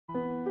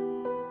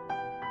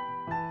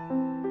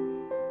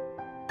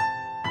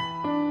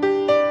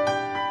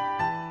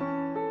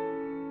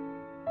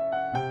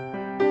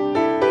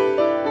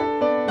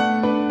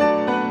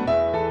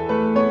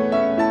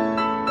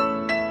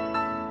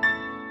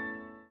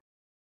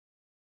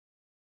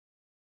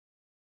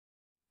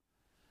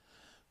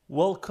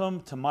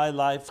Welcome to My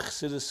Life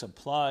Chassidus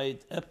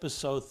Applied,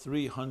 episode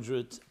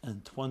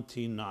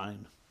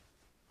 329.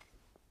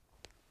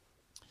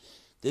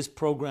 This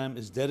program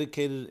is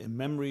dedicated in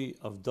memory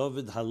of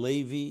David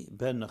Halevi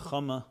ben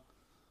Nechama,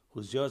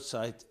 whose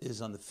yahrzeit is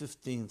on the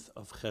 15th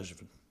of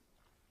Cheshvan.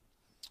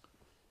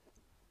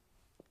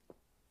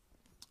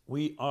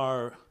 We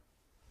are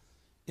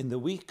in the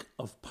week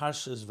of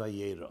Parshas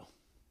Vayera,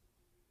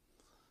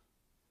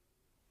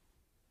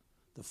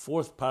 the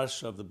fourth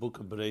parsha of the book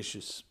of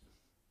Bereshis.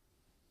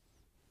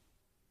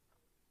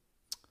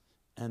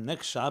 And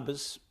next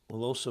Shabbos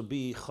will also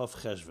be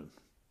Chav Cheshvan,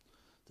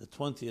 the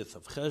 20th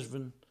of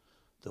Cheshvan,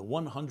 the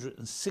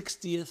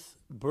 160th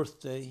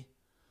birthday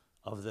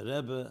of the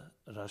Rebbe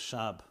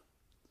Rashab,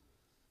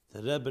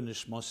 the Rebbe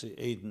Nishmasi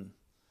Eden,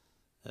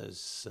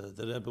 as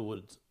the Rebbe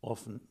would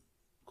often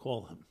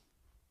call him.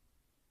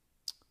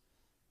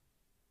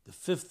 The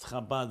fifth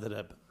Chabad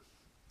Rebbe.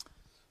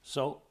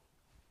 So,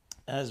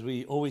 as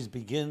we always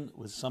begin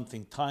with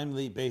something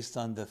timely based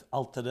on the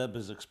Alter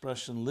Rebbe's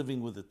expression,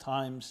 living with the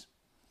times,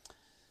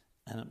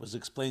 and it was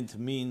explained to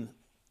mean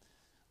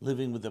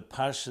living with the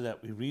parsha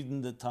that we read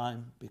in the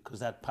time, because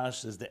that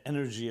parsha is the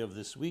energy of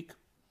this week.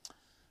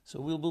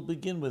 So we will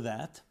begin with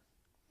that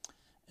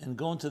and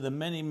go into the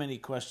many, many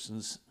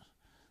questions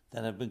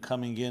that have been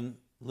coming in,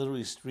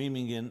 literally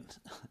streaming in,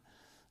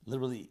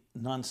 literally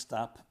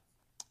nonstop.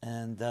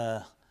 And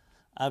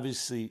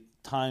obviously,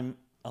 time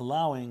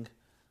allowing,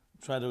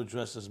 try to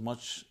address as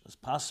much as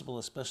possible,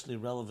 especially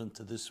relevant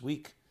to this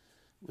week,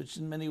 which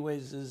in many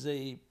ways is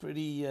a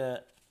pretty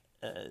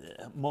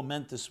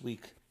momentous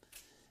week,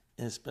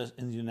 especially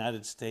in the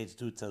United States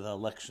due to the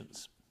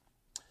elections.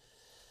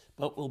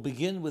 But we'll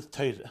begin with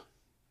Torah.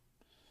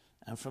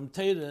 And from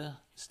Torah,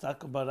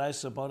 Staka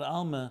Baraisa Bar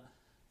Alma,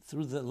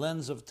 through the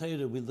lens of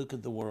Torah, we look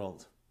at the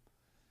world,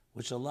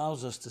 which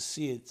allows us to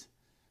see it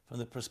from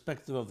the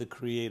perspective of the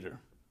Creator,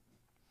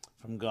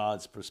 from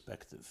God's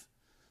perspective,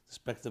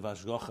 perspective of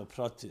Hashgacha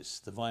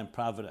Pratis, divine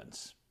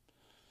providence,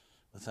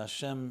 with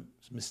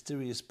Hashem's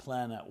mysterious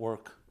plan at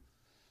work,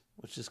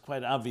 which is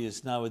quite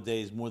obvious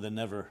nowadays more than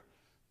ever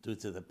due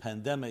to the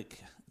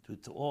pandemic, due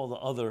to all the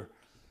other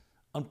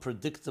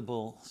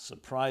unpredictable,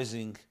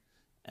 surprising,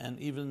 and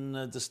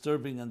even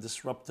disturbing and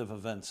disruptive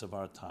events of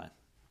our time.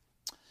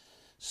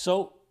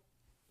 So,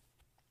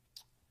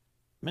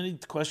 many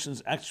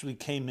questions actually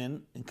came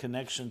in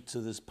connection to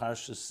this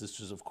parshas.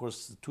 This is, of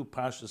course, the two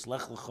parshas,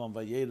 Lech Lecha and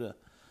Vayera,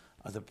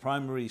 are the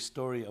primary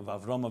story of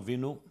Avram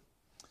Avinu,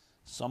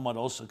 somewhat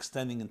also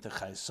extending into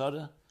Chayei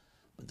Sarah.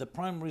 But the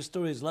primary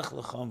story is Lech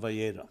Lecha and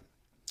Vayera.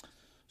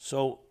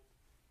 So,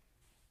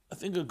 I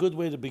think a good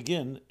way to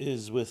begin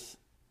is with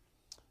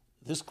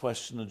this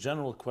question, a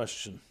general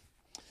question.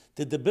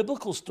 Did the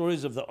biblical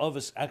stories of the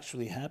Avos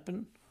actually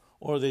happen,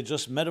 or are they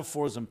just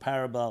metaphors and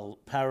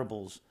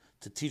parables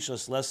to teach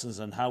us lessons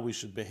on how we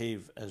should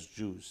behave as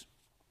Jews?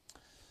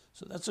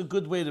 So that's a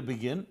good way to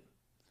begin.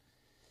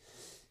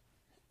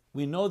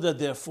 We know that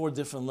there are four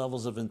different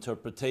levels of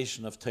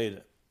interpretation of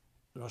Torah.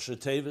 Rosh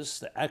Tevis,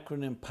 the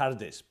acronym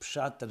Pardes,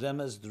 Pshat,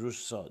 Remez,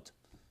 Drush, Sod.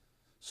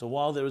 So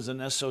while there is an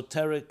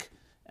esoteric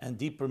and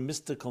deeper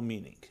mystical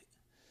meaning,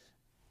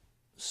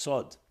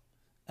 Sod,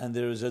 and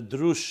there is a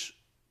Drush,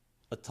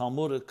 a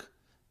Talmudic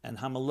and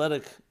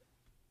homiletic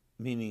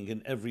meaning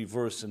in every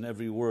verse and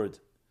every word,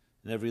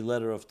 in every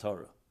letter of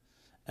Torah,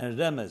 and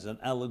Remez, an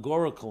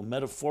allegorical,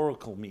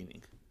 metaphorical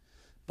meaning.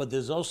 But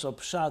there's also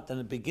Pshat, and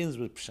it begins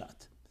with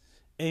Pshat.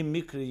 Ein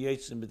mikri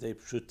yetzim b'dei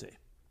pshutei.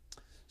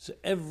 So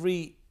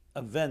every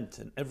event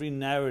and every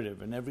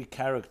narrative and every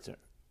character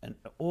and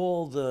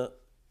all the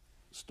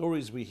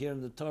stories we hear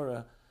in the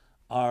Torah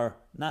are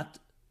not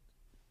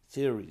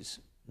theories,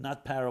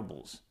 not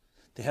parables.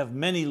 They have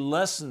many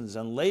lessons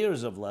and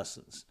layers of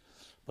lessons,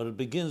 but it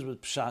begins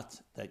with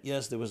Pshat, that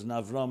yes, there was an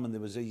Avram and there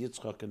was a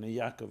Yitzchak and a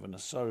Yaakov and a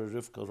Sarah,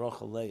 Rivka,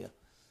 Rachel, Leah.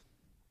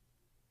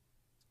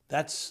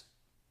 That's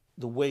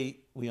the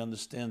way we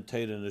understand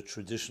Torah in a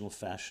traditional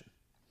fashion.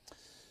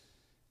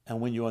 And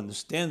when you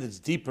understand its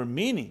deeper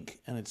meaning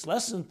and its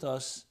lesson to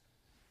us,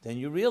 then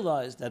you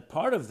realize that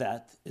part of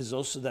that is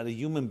also that a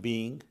human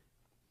being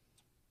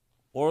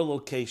or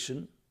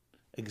location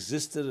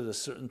existed at a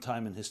certain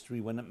time in history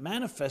when it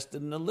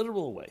manifested in a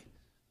literal way,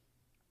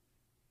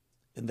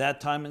 in that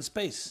time and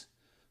space.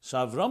 So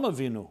Avram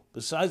Avinu,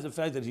 besides the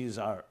fact that he is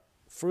our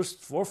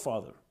first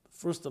forefather,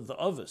 first of the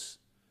Avos,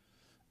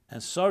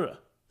 and Sarah,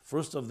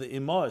 first of the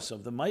Imos,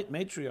 of the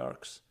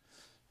matriarchs,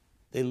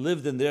 they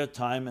lived in their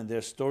time, and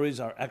their stories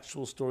are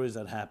actual stories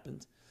that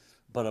happened.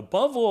 But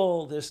above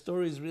all, their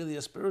story is really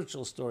a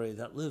spiritual story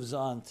that lives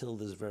on till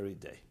this very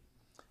day.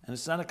 And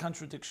it's not a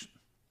contradiction.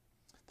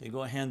 They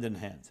go hand in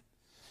hand.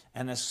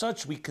 And as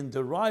such, we can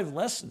derive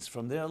lessons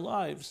from their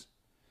lives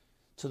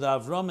to the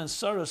Avram and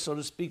Sarah, so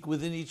to speak,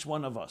 within each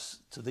one of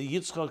us, to the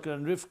Yitzchak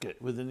and Rivka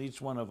within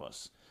each one of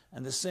us.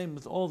 And the same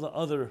with all the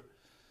other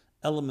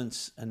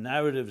elements and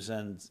narratives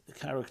and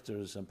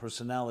characters and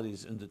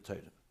personalities in the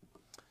Torah.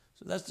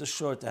 So that's the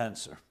short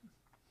answer.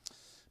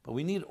 But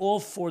we need all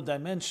four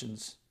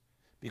dimensions,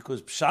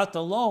 because Pshat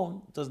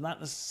alone does not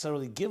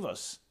necessarily give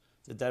us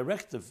the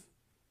directive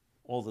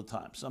all the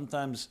time.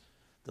 Sometimes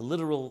the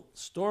literal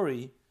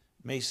story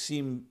may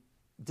seem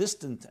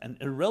distant and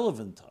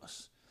irrelevant to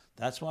us.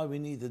 That's why we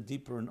need the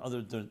deeper and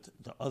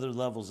other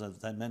levels and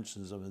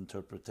dimensions of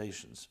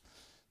interpretations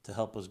to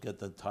help us get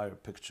the entire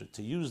picture.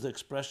 To use the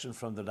expression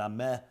from the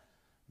Rameh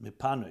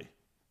Mipanui,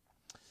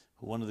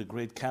 who one of the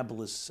great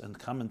Kabbalists and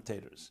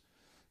commentators,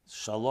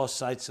 Shalosh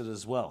cites it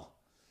as well,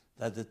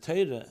 that the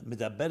Torah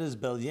midaberes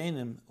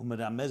belyenim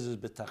umeramezes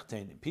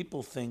betachtenim.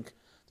 People think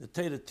the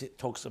Torah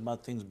talks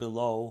about things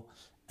below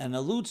and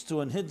alludes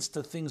to and hints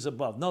to things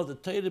above. No, the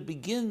Torah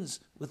begins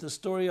with a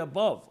story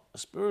above, a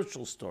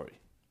spiritual story.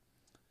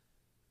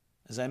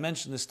 As I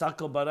mentioned, the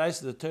Stakel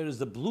Baraisa, the Torah is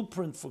the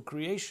blueprint for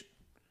creation.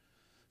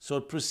 So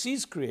it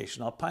precedes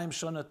creation. Alpayim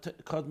shana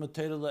kodma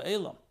Torah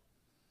la'elam.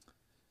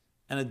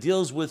 And it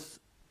deals with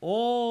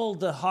all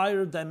the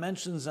higher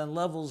dimensions and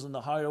levels in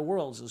the higher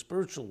worlds, the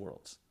spiritual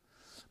worlds.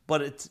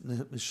 But it's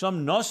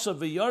Misham Nosa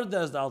v'Yarda,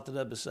 as the Alter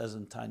Rebbe says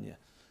in Tanya.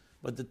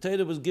 But the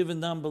Torah was given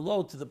down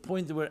below to the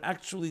point that we're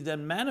actually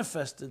then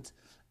manifested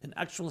in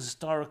actual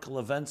historical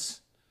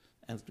events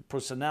and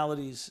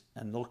personalities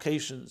and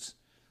locations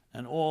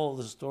and all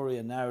the story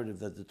and narrative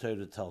that the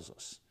Torah tells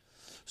us.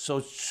 So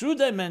true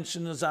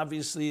dimension is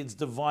obviously its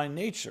divine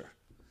nature.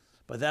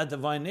 But that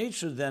divine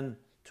nature then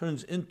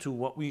turns into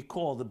what we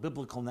call the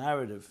biblical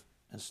narrative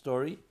and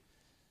story.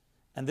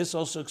 And this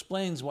also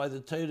explains why the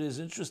Torah is,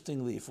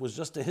 interestingly, if it was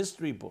just a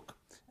history book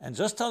and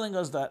just telling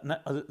us that,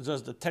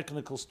 just the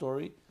technical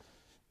story,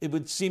 it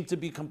would seem to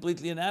be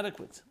completely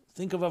inadequate.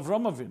 Think of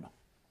Avram Avinu.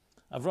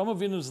 Avram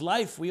Avinu's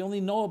life, we only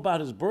know about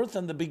his birth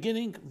and the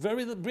beginning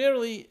very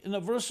rarely in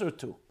a verse or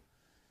two.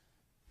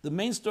 The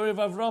main story of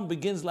Avram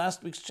begins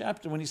last week's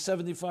chapter when he's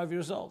 75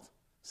 years old.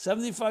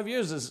 75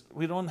 years is,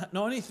 we don't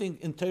know anything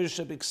in Torah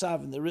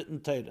Shebiksav, in the written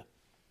Torah.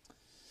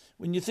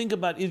 When you think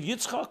about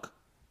Yitzchak,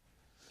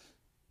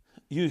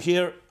 you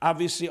hear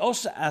obviously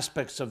also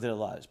aspects of their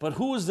lives. But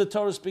who does the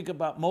Torah speak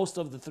about most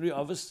of the three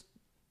of us?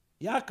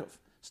 Yaakov.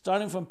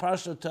 Starting from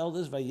Parsha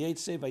Teldes,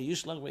 Vayetze,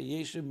 Vayishlach,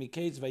 Vayeshev,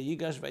 Miketz,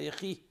 Vayigash,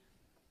 Vayechi.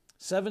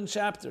 7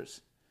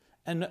 chapters.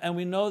 And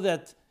we know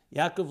that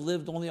Yaakov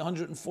lived only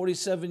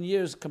 147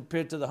 years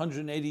compared to the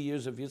 180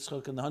 years of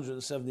Yitzchak and the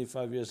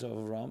 175 years of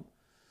Avram.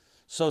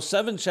 So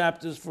 7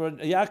 chapters for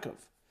Yaakov,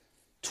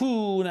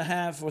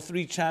 2.5 or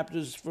 3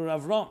 chapters for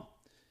Avram.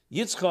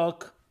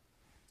 Yitzchak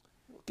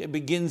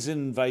begins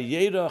in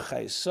Vayera,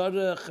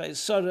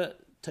 Chaysara,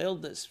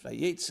 Teldes,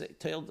 Vayetze,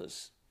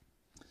 Teldes.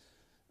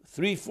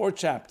 3-4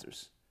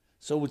 chapters.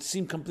 So it would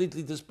seem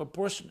completely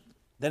disproportionate.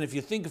 Then if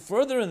you think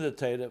further in the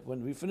Torah,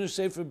 when we finish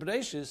Sefer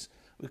Bereshis,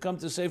 we come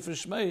to Sefer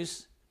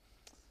Shmos,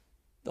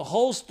 the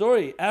whole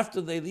story after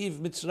they leave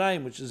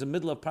Mitzrayim, which is the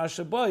middle of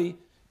Parsha Bo,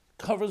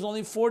 covers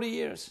only 40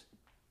 years.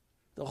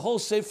 The whole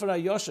Sefer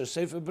HaYosher,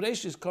 Sefer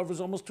Bereshis, covers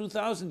almost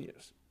 2,000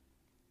 years.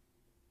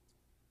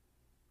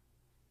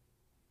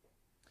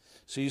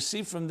 So you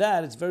see from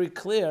that, it's very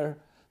clear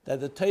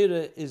that the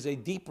Torah is a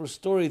deeper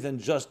story than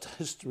just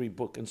history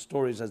book and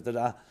stories, as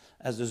the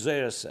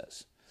Zohar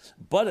says.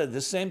 But at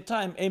the same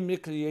time,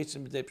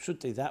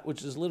 that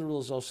which is literal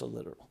is also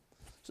literal.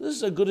 So this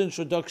is a good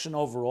introduction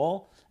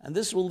overall, and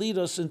this will lead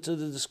us into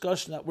the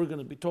discussion that we're going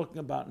to be talking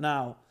about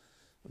now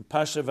in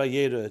Parsha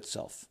Vayera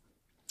itself.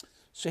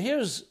 So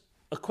here's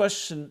a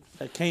question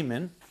that came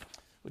in,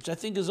 which I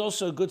think is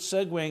also a good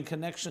segue in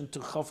connection to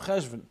Chav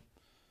Cheshvan,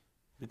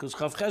 because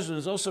Chav Cheshvan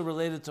is also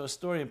related to a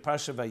story in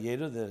Parsha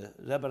Vayera. The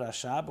Rebbe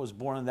Rashab was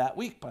born in that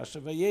week, Parsha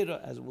Vayera,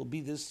 as it will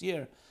be this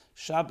year.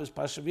 Shabbos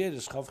Parsha Vayera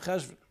is Chav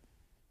Cheshvan.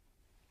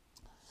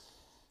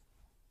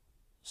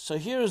 So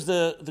here's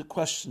the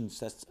questions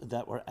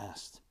that were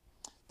asked.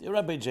 Dear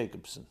Rabbi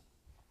Jacobson,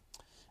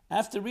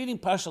 after reading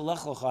Parsha Lech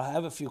Lecha, I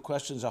have a few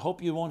questions. I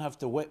hope you won't have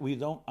to wait.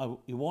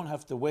 You won't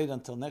have to wait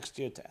until next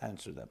year to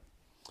answer them.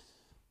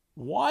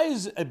 Why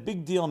is a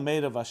big deal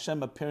made of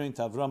Hashem appearing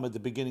to Avram at the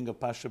beginning of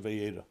Parsha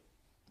Vayera?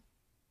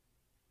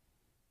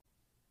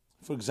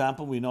 For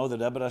example, we know the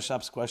Rebbe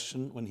Rashab's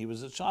question when he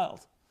was a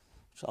child,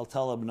 which I'll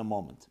tell him in a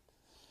moment.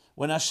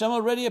 When Hashem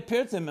already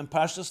appeared to him in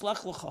Parshas Lech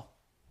Lecha.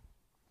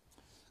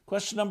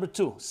 Question number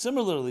 2.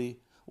 Similarly,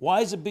 why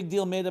is a big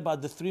deal made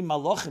about the 3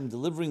 Malachim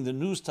delivering the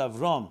news to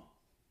Avram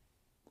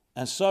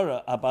and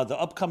Sarah about the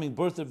upcoming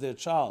birth of their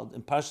child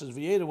in Parshas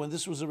Vayera when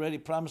this was already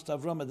promised to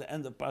Avram at the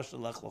end of Parsha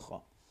Lech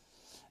Lecha?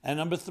 And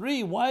number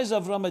 3, why is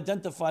Avram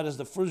identified as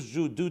the first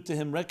Jew due to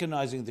him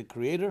recognizing the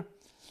Creator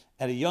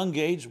at a young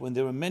age when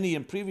there were many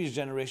in previous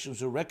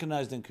generations who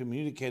recognized and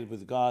communicated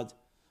with God?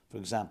 For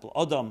example,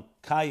 Adam,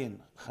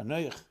 Cain,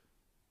 Chanoach,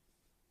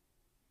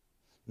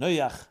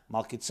 Noach,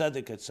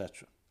 Malkitzedek,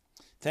 etc.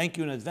 Thank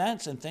you in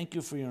advance, and thank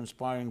you for your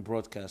inspiring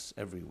broadcasts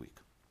every week.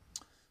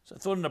 So I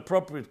thought an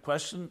appropriate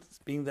question,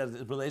 being that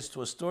it relates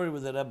to a story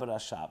with the Rebbe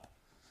Rashab,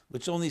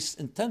 which only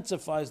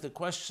intensifies the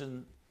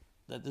question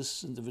that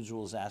this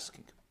individual is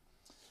asking.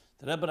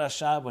 The Rebbe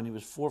Rashab, when he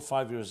was 4 or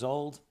 5 years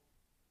old,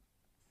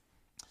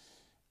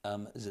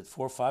 is it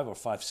 4 or 5 or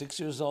 5, 6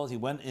 years old, he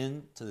went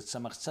in to the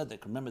Tzemach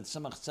Tzedek. Remember, the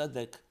Tzemach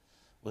Tzedek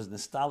was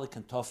Nistalik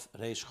and Tov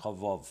Reish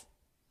Chavov.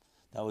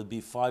 That would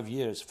be 5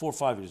 years, 4 or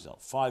 5 years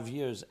old, 5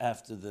 years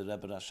after the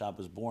Rebbe Rashab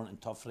was born in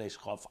Tafresh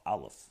Chav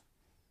Aleph.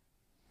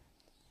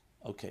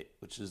 Okay,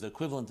 which is the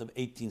equivalent of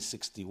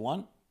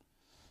 1861.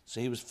 So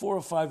he was 4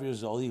 or 5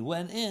 years old. He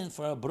went in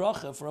for a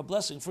bracha, for a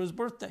blessing for his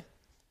birthday.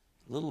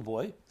 Little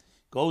boy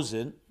goes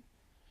in.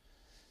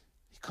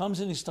 He comes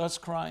in, he starts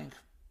crying.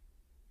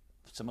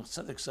 Tzemach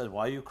Tzedek said,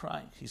 "Why are you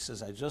crying?" He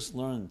says, "I just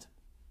learned,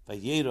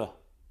 Vayera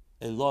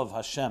Elov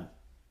Hashem,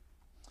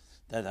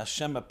 that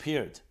Hashem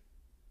appeared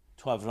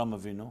to Avram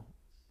Avinu.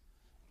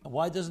 And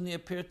why doesn't he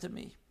appear to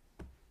me?"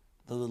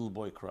 The little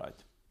boy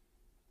cried.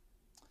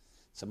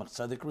 Tzemach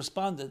Tzedek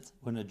responded,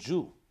 when a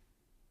Jew,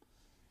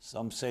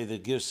 some say the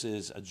Girs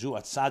is a Jew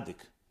at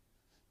Tzaddik,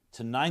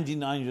 to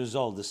 99 years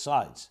old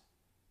decides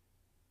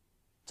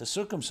to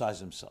circumcise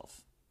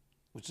himself,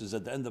 which is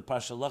at the end of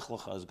Parsha Lech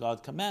Lecha, as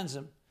God commands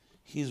him,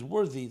 he is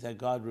worthy that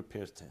God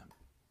repairs to him.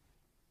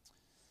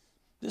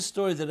 This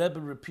story the Rebbe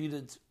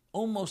repeated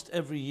almost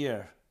every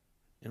year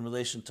in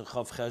relation to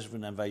Chav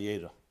Cheshvan and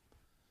Vayera,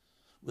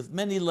 with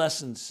many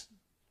lessons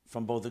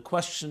from both the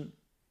question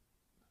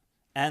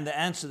and the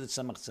answer that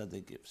Tzemach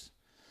Tzedek gives.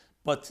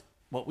 But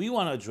what we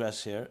want to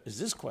address here is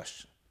this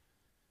question.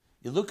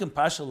 You look in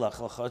Parsha Lech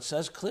Lecha, it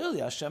says clearly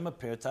Hashem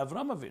appeared to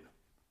Avram Avinu.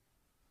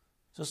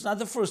 So it's not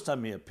the first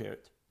time he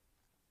appeared.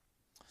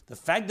 The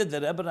fact that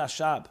the Rebbe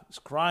Rashab is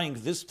crying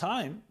this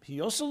time,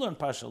 he also learned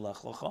Parsha Lech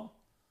Lecha.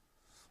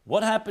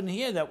 What happened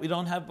here that we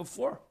don't have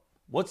before?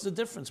 What's the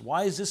difference?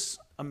 Why is this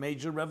a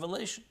major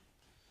revelation?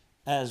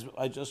 As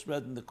I just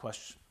read in the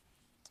question.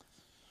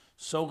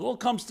 So it all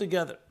comes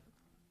together.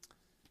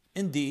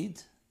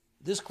 Indeed,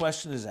 this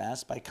question is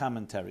asked by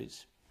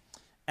commentaries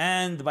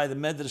and by the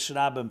Medrash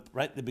Rabbah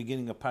right at the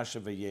beginning of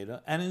Parsha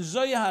Vayera, and in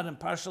Zohar in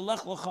Parsha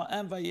Lech Lecha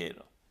and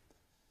Vayera.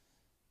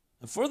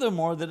 And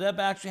furthermore, the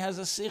Rebbe actually has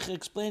a Sikha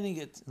explaining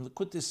it. In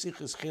Likutei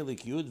Sichos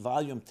Chelik Yud,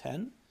 volume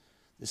 10,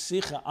 the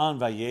Sikha on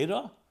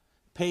Vayera,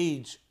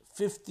 page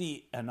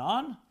 50 and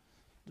on,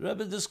 the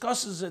Rebbe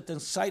discusses it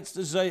and cites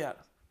the Zohar.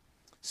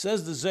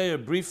 Says the Zohar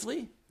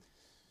briefly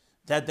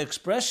that the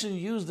expression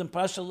used in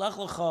Parsha Lech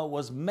Lecha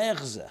was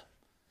mechzeh,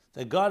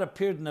 that God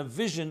appeared in a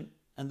vision,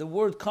 and the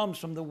word comes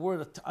from the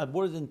word, a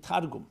word in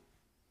Targum,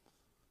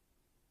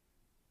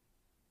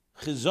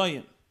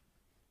 chizoyin.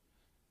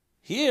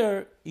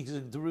 Here, he's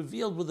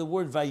revealed with the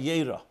word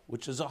Vayera,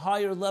 which is a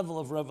higher level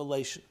of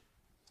revelation.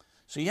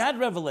 So he had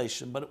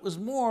revelation, but it was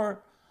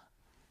more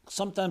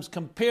sometimes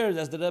compared,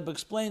 as the Rebbe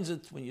explains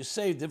it, when you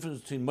say the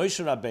difference between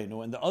Moshe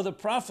Rabbeinu and the other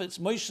prophets,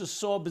 Moshe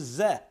saw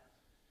b'zeh.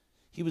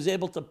 He was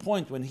able to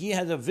point when he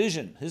had a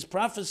vision. His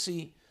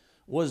prophecy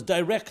was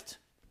direct.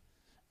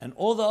 And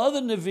all the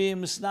other Nevi'im,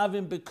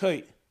 Misnavim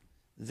b'koi,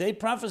 they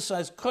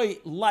prophesied koi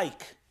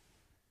like.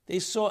 They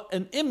saw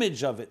an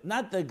image of it,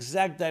 not the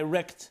exact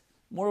direct,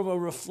 more of a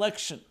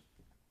reflection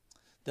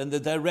than the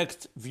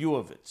direct view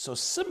of it. So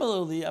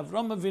similarly,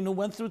 Avram Avinu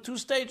went through 2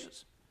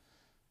 stages.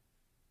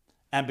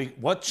 And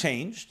what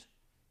changed?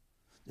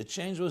 The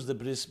change was the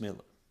Bris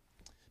Milah.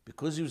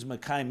 Because he was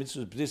Mekayim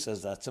Mitzvah Bris,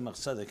 as the Tzemach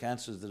Tzedek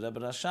answers the Rebbe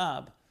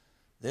Rashab,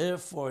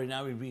 therefore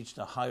now he reached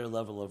a higher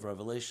level of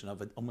revelation,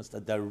 of almost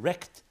a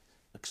direct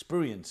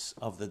experience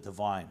of the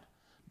divine.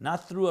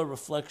 Not through a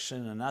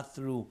reflection and not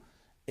through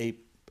a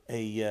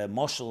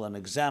moshel, an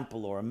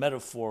example, or a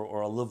metaphor,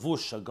 or a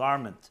levush, a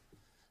garment,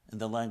 in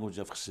the language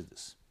of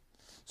Chassidus.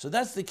 So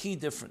that's the key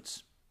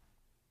difference.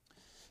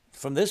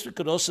 From this we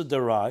could also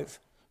derive,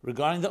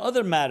 regarding the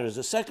other matters,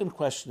 the second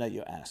question that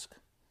you ask.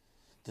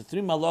 The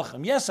 3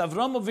 malachim. Yes,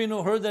 Avram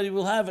Avinu heard that he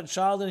will have a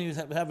child and he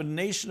will have a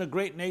nation, a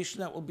great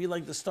nation that will be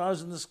like the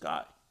stars in the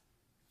sky.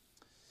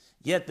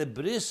 Yet the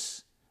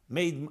bris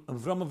made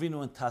Avram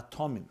Avinu and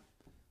Tatomim.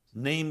 His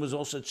name was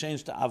also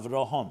changed to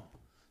Avraham.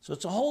 So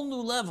it's a whole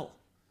new level.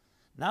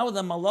 Now when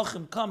the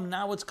malachim come,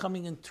 now it's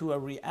coming into a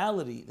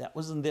reality that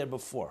wasn't there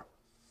before.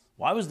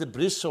 Why was the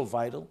bris so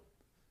vital?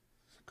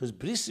 Because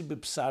brisi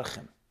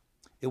b'psarchem.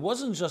 It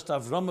wasn't just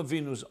Avram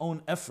Avinu's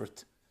own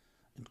effort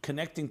in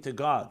connecting to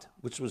God,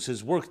 which was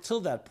his work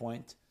till that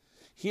point.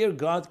 Here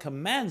God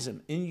commands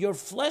him, in your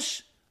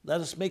flesh,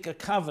 let us make a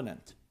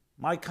covenant,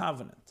 my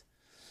covenant,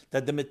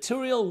 that the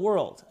material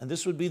world, and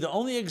this would be the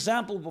only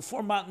example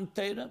before Matan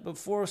Torah,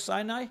 before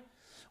Sinai,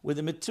 where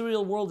the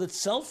material world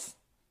itself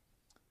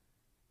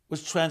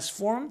was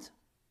transformed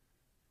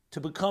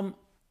to become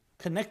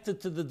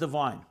connected to the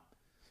divine.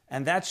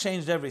 And that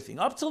changed everything.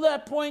 Up till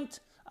that point,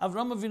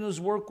 Avram Avinu's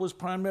work was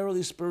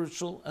primarily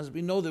spiritual. As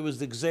we know, there was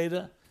the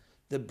Gzeira,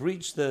 the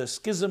breach, the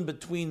schism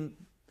between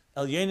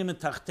Elyonim and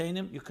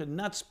Tachtenim. You could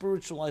not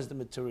spiritualize the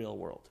material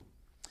world.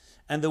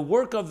 And the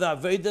work of the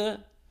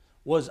Aveda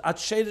was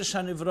Atshedesh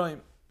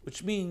HaNivroim,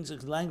 which means, in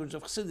the language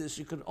of Chassidus,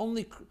 you could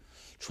only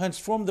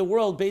transform the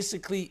world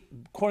basically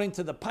according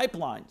to the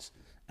pipelines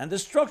and the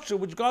structure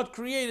which God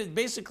created,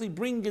 basically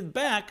bring it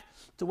back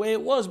to the way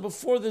it was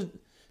before the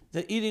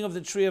eating of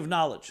the tree of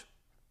knowledge.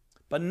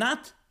 But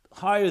not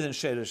higher than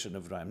Sheresh and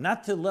Evrahim,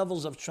 not to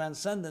levels of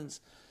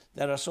transcendence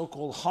that are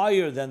so-called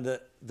higher than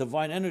the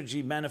divine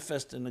energy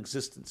manifest in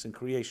existence and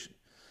creation.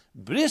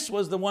 Bris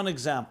was the one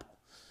example.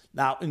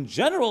 Now, in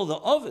general, the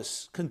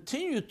Ovis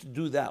continued to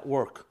do that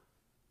work.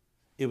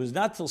 It was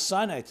not till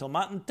Sinai, till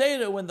Matan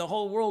Torah, when the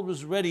whole world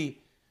was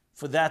ready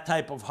for that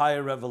type of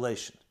higher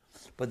revelation.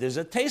 But there's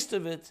a taste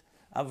of it.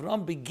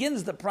 Avram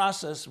begins the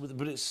process with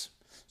Bris.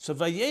 So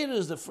Vayera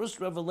is the first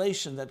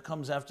revelation that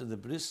comes after the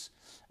Bris,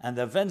 and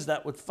the events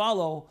that would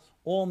follow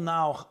all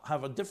now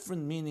have a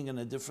different meaning and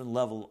a different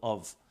level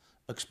of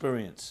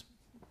experience.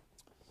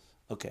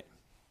 Okay.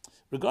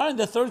 Regarding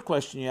the third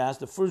question you asked,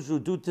 the first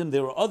Rudutim,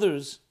 there were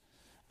others.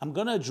 I'm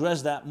going to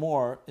address that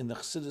more in the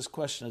Chassidus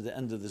question at the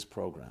end of this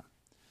program.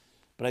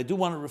 But I do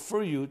want to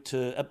refer you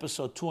to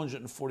episode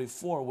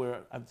 244,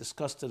 where I've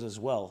discussed it as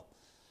well,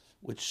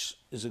 which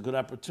is a good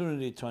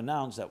opportunity to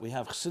announce that we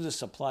have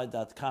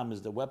ChassidusApplied.com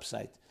is the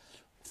website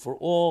for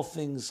all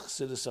things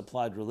Chassidus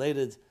Applied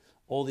related.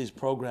 All these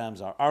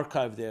programs are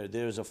archived there.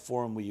 There's a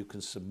forum where you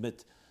can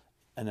submit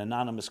an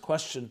anonymous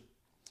question,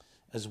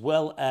 as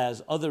well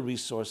as other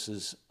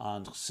resources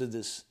on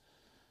Chassidus,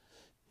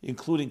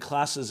 including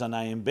classes on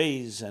Ayin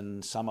Beis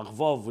and Samach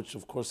Vov, which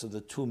of course are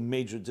the two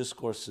major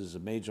discourses, the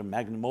major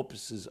magnum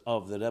opuses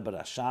of the Rebbe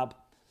Rashab,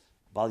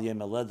 Bal Yem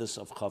Eledus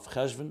of Chav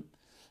Cheshvan,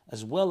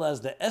 as well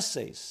as the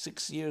essays,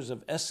 6 years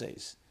of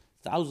essays,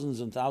 thousands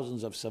and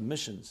thousands of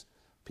submissions,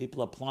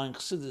 people applying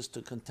Chassidus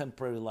to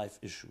contemporary life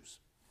issues.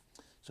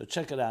 So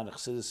check it out at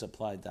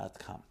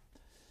ChassidusApplied.com.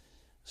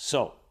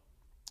 So,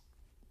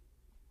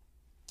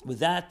 with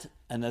that,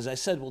 and as I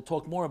said, we'll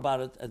talk more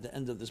about it at the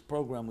end of this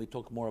program. We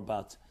talk more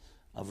about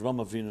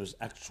Avram Avinu's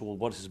actual,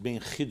 what his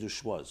main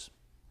chidush was.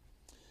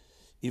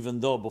 Even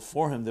though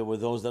before him there were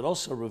those that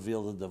also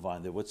revealed the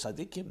divine. There were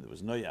tzaddikim, there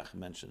was Noach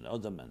mentioned,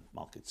 Odom and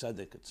Malki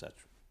Tzedek, etc.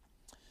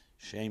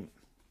 Shame.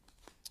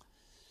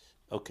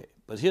 Okay,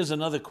 but here's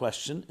another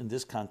question in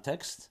this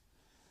context,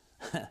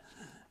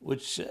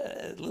 which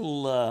a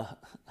little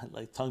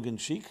like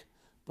tongue-in-cheek,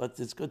 but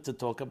it's good to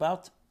talk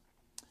about.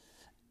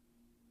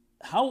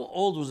 How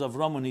old was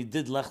Avram when he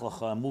did Lech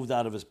Lecha and moved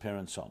out of his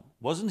parents' home?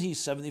 Wasn't he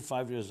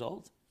 75 years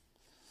old?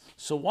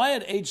 So why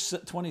at age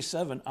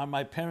 27 are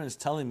my parents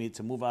telling me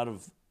to move out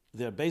of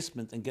their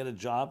basement and get a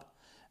job,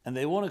 and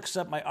they won't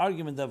accept my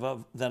argument that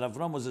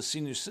Avram was a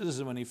senior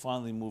citizen when he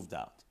finally moved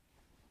out?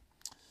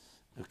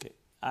 Okay,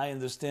 I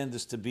understand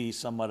this to be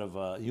somewhat of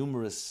a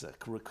humorous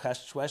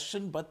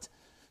question, but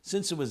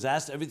since it was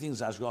asked,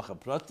 everything's Ashgacha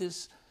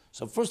Pratis.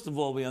 So first of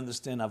all, we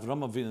understand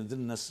Avram Avinu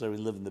didn't necessarily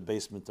live in the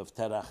basement of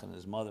Terach and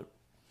his mother.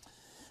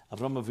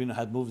 Avram Avinu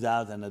had moved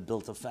out and had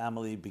built a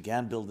family,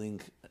 began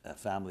building a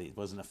family. It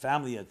wasn't a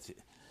family yet.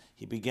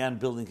 He began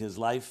building his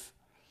life.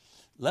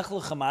 Lech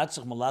lecha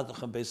ma'atzach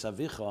moladochem beis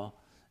avicha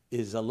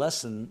is a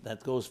lesson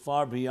that goes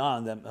far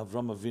beyond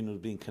Avram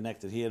Avinu being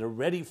connected. He had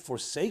already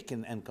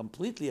forsaken and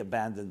completely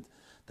abandoned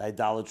the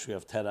idolatry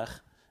of Terach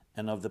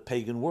and of the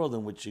pagan world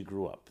in which he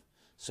grew up.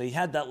 So he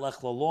had that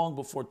lechla long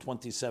before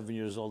 27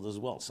 years old as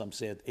well. Some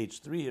say at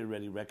age 3 he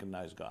already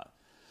recognized God.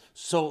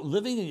 So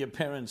living in your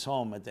parents'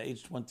 home at the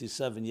age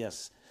 27,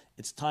 yes,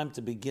 it's time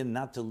to begin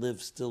not to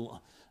live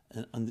still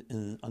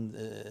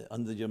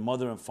under your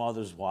mother and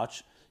father's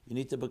watch. You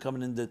need to become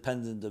an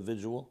independent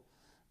individual.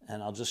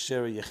 And I'll just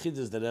share a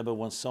yechidus that Rebbe,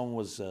 when someone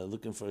was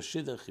looking for a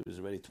shidduch, he was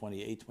already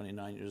 28,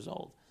 29 years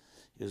old.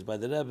 He was by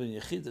the Rebbe in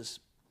yechidus.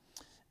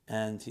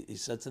 And he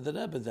said to the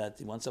Rebbe that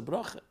he wants a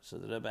bracha. So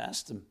the Rebbe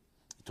asked him,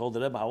 he told the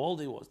Rebbe how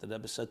old he was. The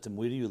Rebbe said to him,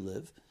 where do you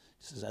live?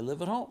 He says, I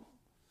live at home.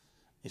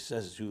 He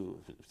says,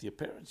 with your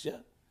parents? Yeah.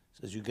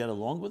 He says, you get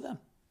along with them?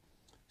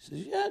 He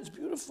says, yeah, it's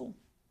beautiful.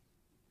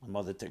 My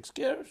mother takes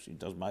care. She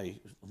does my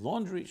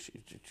laundry.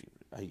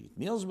 I eat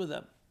meals with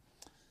them.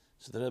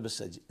 So the Rebbe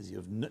said,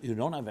 you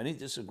don't have any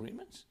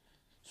disagreements?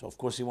 So of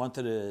course he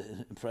wanted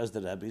to impress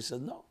the Rebbe. He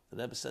said, no.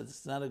 The Rebbe said,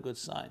 it's not a good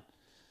sign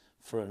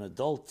for an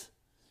adult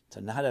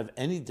to not have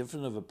any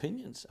different of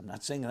opinions. I'm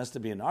not saying it has to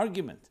be an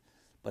argument,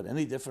 but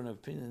any different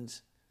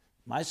opinions.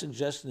 My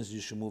suggestion is you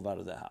should move out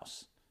of the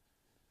house.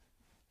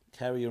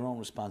 Carry your own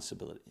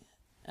responsibility.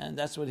 And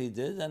that's what he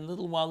did. And a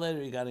little while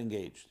later he got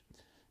engaged.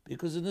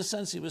 Because in a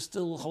sense he was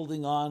still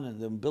holding on, and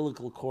the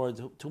umbilical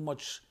cord, too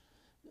much.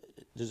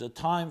 There's a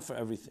time for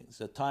everything.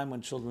 There's a time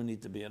when children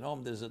need to be at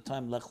home. There's a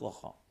time lech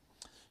lecha.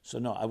 So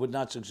no, I would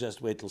not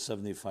suggest wait till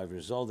 75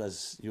 years old,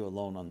 as you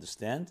alone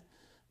understand.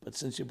 But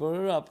since you brought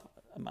it up,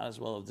 I might as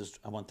well have this.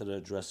 I wanted to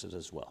address it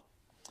as well.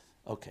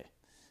 Okay.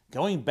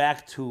 Going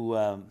back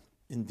to,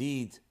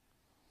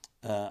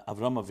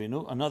 Avram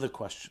Avinu, another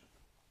question.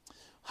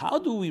 How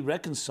do we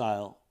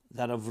reconcile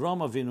that Avram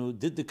Avinu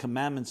did the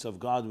commandments of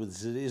God with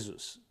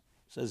zerizus? It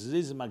says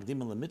zerizus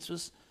magdim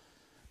lemitzvos.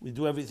 We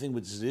do everything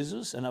with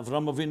zerizus, and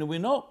Avram Avinu we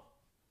know.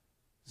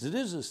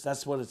 Zerizus,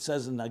 that's what it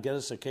says in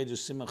Ageres Akedah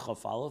Simon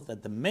Chaf Aleph,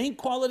 that the main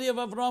quality of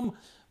Avram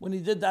when he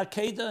did the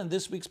Akedah in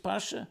this week's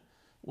Parsha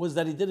was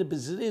that he did it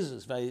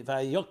b'zerizus.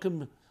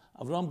 Vayokim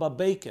Avram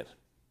Babeker.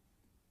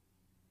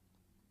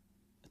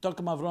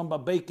 Talking about Avram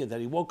Babeker, that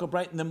he woke up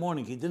right in the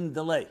morning, he didn't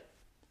delay.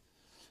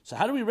 So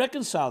how do we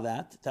reconcile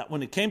that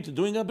when it came to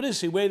doing a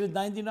bris, he waited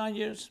 99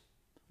 years?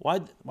 Why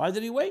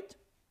did he wait?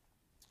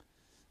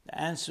 The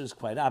answer is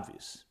quite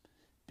obvious.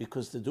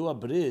 Because to do a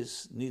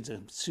bris needs a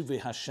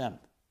tzivui Hashem.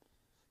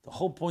 The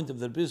whole point of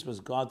the bris was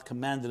God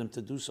commanded him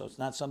to do so. It's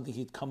not something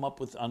he'd come up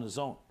with on his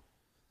own.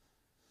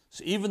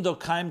 So even though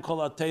Kaim Kol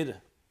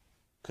HaTeirah,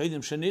 Kedim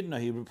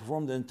Shenidna, he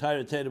performed the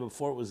entire Teirah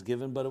before it was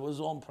given, but it was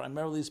all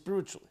primarily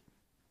spiritually.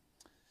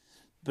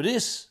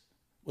 Bris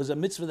was a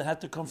mitzvah that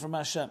had to come from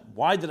Hashem.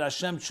 Why did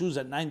Hashem choose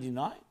at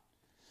 99?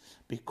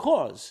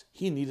 Because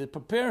he needed to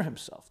prepare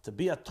himself. To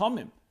be a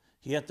Tomim,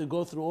 he had to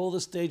go through all the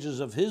stages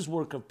of his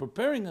work of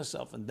preparing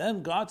himself, and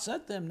then God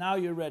said to him, now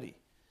you're ready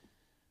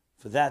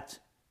for that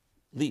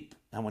leap.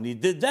 And when he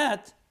did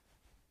that,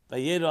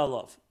 Vayera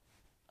Alav,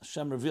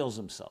 Hashem reveals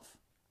himself.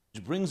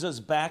 Which brings us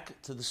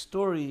back to the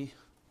story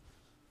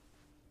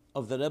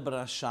of the Rebbe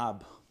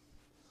Rashab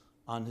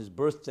on his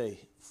birthday,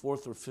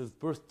 4th or 5th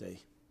birthday.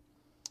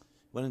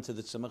 Went into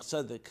the Tzemach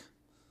Tzedek,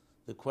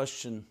 the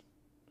question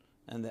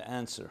and the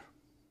answer,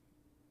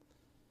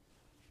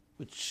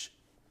 which,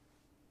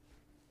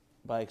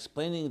 by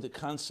explaining the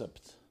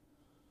concept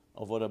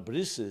of what a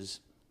bris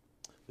is,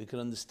 we can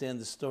understand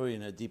the story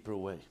in a deeper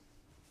way.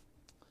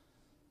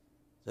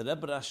 The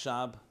Rebbe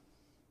Rashab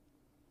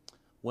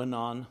went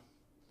on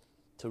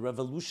to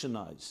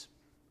revolutionize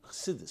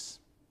Chassidus.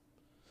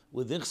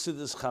 Within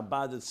Chassidus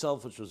Chabad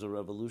itself, which was a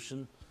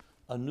revolution,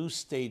 a new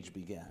stage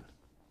began.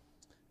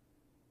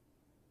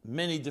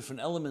 Many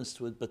different elements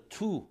to it, but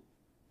two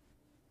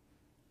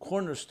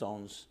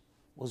cornerstones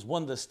was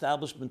one, the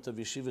establishment of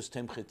Yeshivas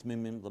Temchet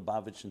Mimim,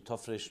 Lubavitch and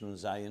Tofresh Nun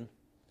Zayin,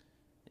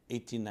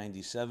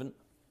 1897,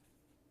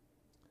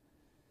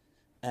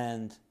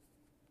 and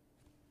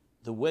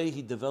the way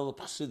he developed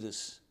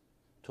Chassidus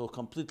to a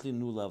completely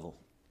new level.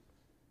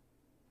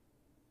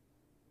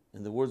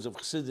 In the words of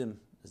Chassidim,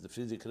 as the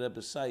Frierdiker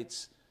Rebbe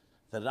cites,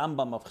 the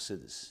Rambam of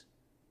Chassidus,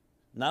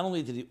 not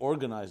only did he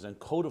organize and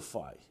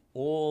codify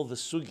all the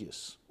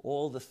sugyas,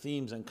 all the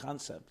themes and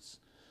concepts,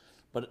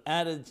 but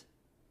added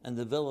and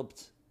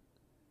developed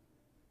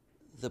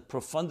the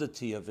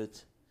profundity of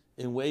it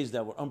in ways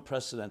that were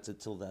unprecedented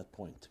till that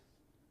point.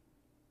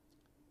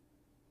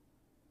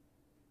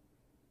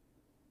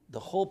 The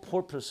whole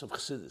purpose of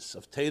Chassidus,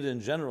 of Torah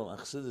in general, and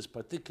Chassidus in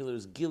particular,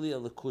 is Gilia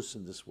Lakus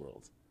in this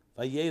world.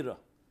 Vayera,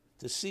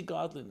 to see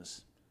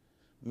godliness.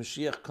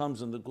 Mashiach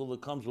comes and the Gula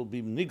comes, will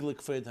be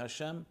Niglik Fed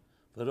Hashem,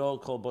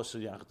 V'ro Kol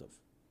Basar Yachdav.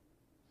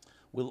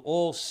 We'll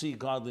all see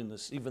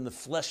godliness, even the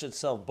flesh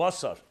itself,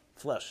 Basar,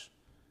 flesh.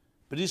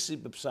 Brisi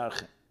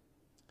B'Psarchem.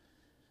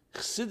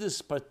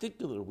 Chassidus in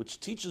particular, which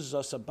teaches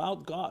us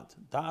about God,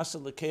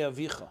 Da'asa L'kei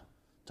Avicha,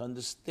 to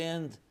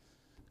understand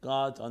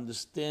God,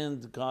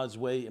 understand God's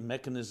way, a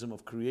mechanism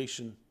of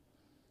creation,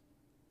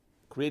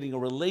 creating a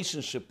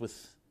relationship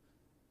with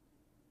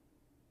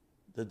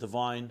the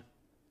divine,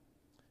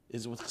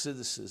 is what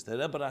Chassidus is. The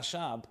Rebbe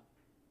Rashab,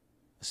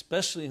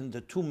 especially in the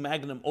two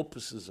magnum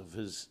opuses of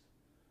his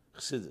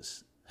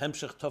Chassidus,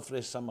 Hemshech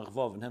Tofresh Samach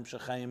Vav and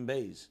Hemshech Chaim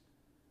Beis,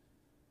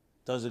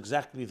 does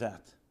exactly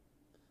that.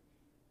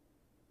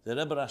 The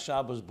Rebbe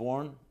Rashab was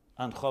born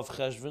on Chav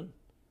Cheshvan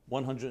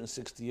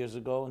 160 years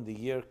ago in the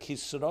year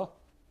Kisra.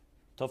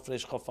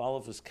 Tofresh Chav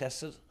Aleph is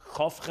Keser.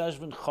 Chav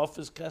Cheshvan, Chav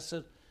is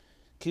Keser.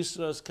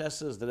 Kisra is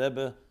Keser, as the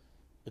Rebbe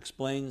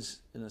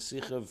explains in a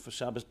Sikha of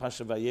Shabbos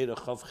Pasha Vayera,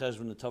 Chav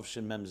Cheshvan and Tov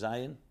Shem Mem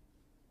Zayin.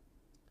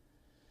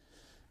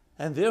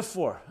 And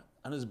therefore,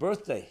 on his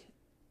birthday,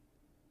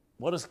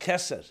 what is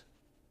Keser?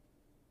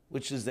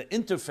 Which is the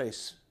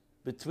interface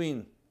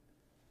between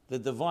the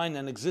divine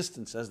and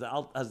existence, as the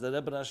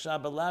Rebbe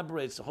Rashab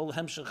elaborates. The whole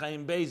Hemshech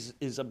Chaim Beis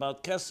is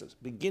about Keser,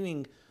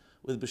 beginning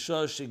with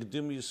B'shar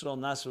Shegdum Yisrael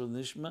Nasr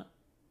Nishma,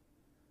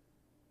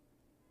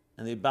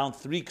 and they bound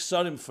 3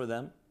 ksarim for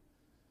them,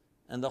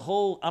 and the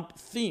whole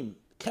theme,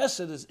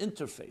 Keser, is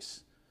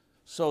interface.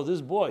 So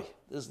this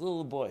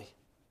little boy,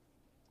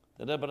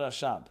 the Rebbe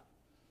Rashab,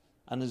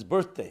 on his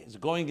birthday, is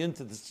going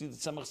into the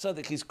Tzemach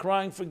Tzedek, he's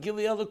crying for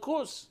Gilia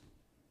Lakus,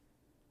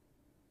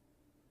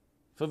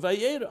 for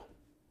Vayera,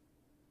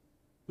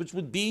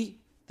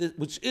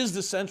 which is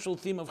the central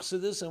theme of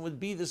Chassidus and would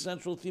be the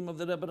central theme of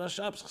the Rebbe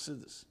Rashab's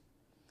Chassidus.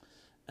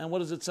 And what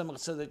does the Tzemach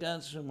Tzedek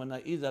answer him? When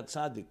Aida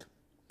Tzaddik,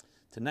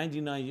 to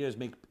 99 years,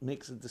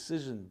 makes a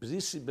decision,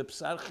 Brisi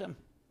B'Psarchem,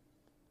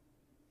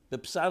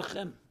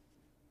 B'Psarchem,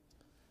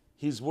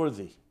 he's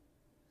worthy.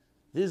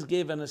 This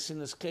gave an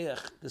Asinas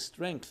Keach the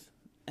strength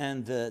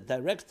and the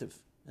directive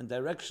and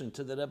direction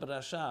to the Rebbe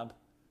Rashab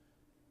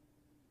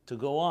to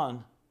go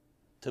on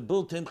to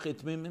build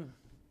Temchet Mimim,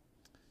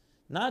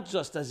 not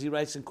just, as he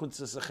writes in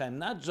Kuntzes Achaim,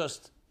 not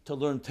just to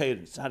learn Torah.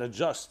 It's not a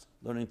just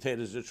learning Torah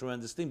is a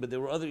tremendous thing, but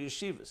there were other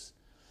yeshivas.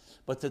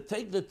 But to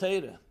take the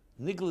Torah,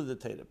 Nigla the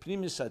Torah,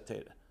 Primis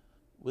Torah,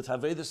 with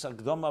Havedus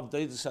Agdom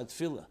Avdeidus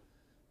Atfila,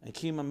 and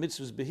Kima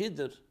Mitzvahs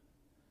Behidr,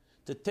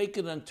 to take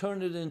it and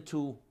turn it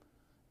into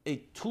a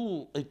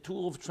tool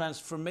of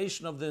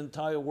transformation of the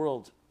entire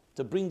world,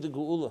 to bring the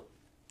Geula.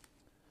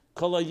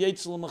 Kol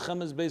HaYetzel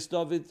Mechemes Beis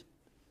David,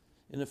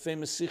 in a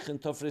famous Sikh in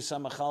Tofrei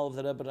Samachal,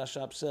 the Rebbe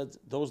Rashab said,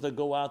 those that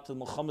go out to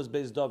Mechemes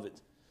Beis David,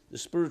 the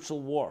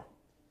spiritual war,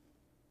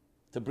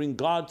 to bring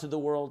God to the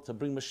world, to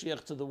bring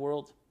Mashiach to the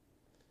world.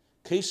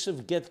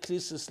 Keshev get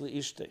krisis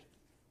leishte.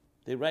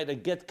 They write a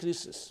get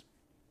krisis.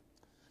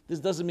 This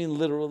doesn't mean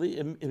literally.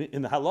 In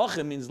halacha,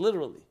 it means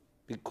literally,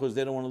 because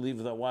they don't want to leave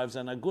their wives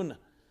and aguna.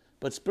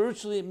 But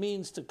spiritually, it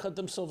means to cut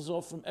themselves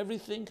off from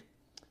everything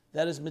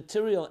that is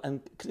material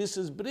and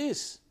knisses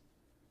bris,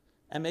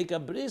 and make a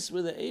bris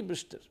with the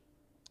Eibishter.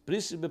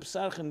 Bris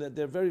b'psarchim, that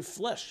their very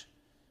flesh,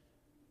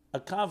 a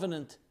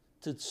covenant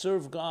to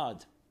serve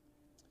God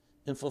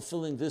in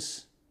fulfilling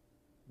this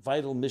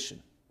vital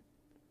mission.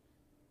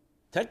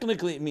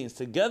 Technically, it means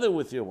together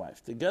with your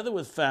wife, together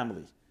with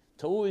family,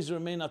 to always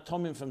remain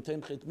atomim from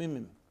temchet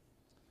mimim,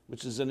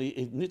 which is a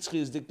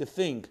nitzchiyizdik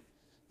thing,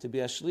 to be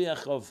a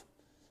shliach of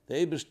the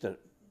Eibishter,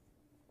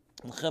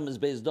 Mechemes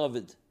Beis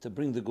David, to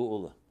bring the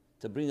Geula,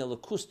 to bring a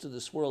lakus to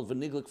this world,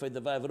 v'niglik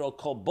v'edavai v'ro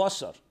kol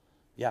basar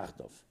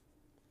yachdov.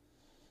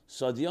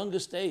 So at the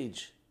youngest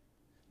age,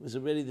 it was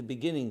already the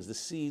beginnings, the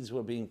seeds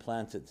were being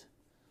planted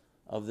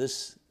of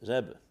this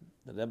Rebbe,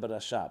 the Rebbe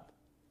Rashab,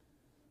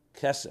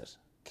 Keser,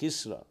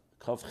 Kisra,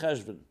 Chav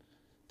Cheshvan,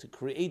 to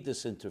create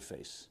this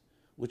interface,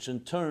 which in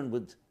turn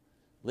would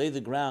lay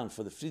the ground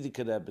for the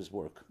Frierdiker Rebbe's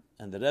work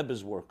and the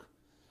Rebbe's work,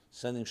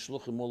 sending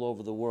shluchim all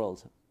over the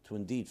world to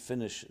indeed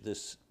finish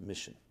this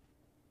mission.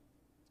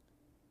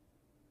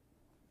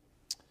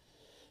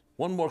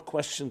 One more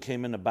question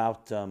came in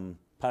about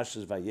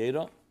Parshas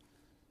Vayera,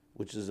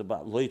 which is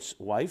about Lot's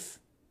wife.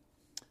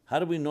 How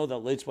do we know that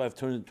Lot's wife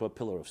turned into a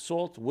pillar of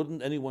salt?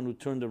 Wouldn't anyone who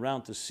turned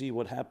around to see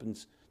what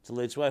happens to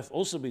Lot's wife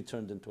also be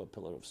turned into a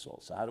pillar of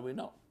salt? So how do we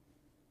know?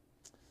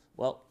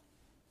 Well,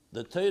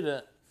 the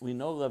Torah, we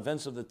know the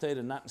events of the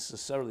Torah not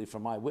necessarily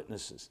from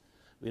eyewitnesses.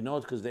 We know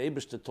it because the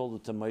Eibishter told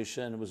it to Moshe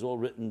and it was all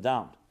written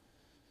down.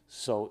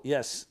 So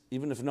yes,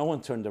 even if no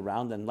one turned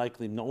around, and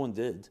likely no one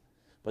did,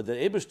 but the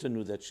Eibishter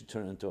knew that she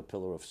turned into a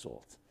pillar of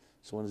salt.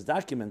 So when it's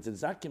documented,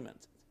 it's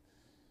documented.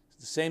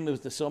 It's the same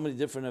with so many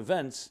different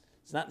events.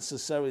 It's not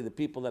necessarily the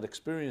people that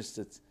experienced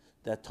it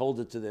that told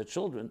it to their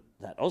children.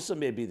 That also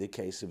may be the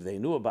case if they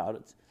knew about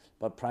it,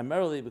 but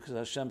primarily because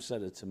Hashem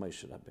said it to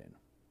Moshe Rabbeinu.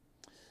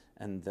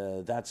 And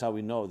that's how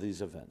we know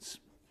these events.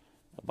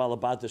 A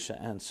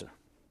Balabadisha answer.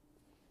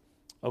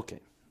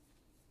 Okay.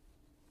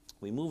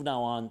 We move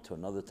now on to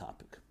another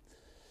topic.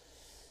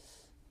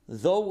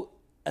 Though,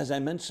 as I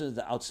mentioned at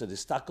the outset,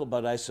 Istakel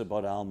Baraisa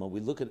Bar Alma, we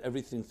look at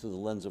everything through the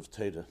lens of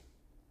Torah.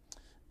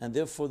 And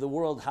therefore the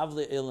world,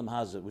 Havle Elam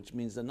Hazard, which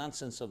means the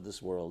nonsense of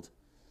this world,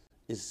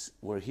 is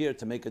we're here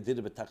to make a dida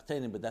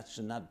b'tachtenim, but that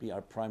should not be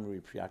our primary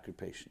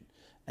preoccupation.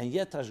 And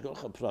yet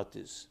Hashgacha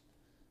Pratis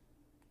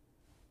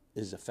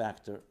is a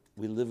factor.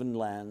 We live in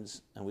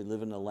lands, and we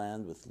live in a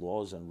land with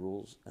laws and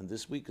rules, and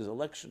this week is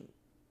election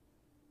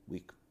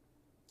week.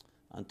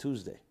 On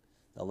Tuesday,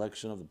 the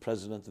election of the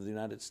President of the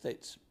United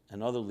States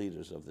and other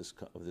leaders of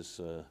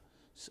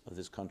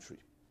this country.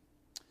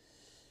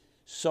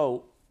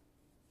 So,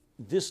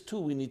 this too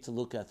we need to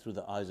look at through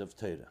the eyes of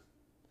Torah.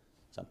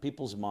 Some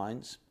people's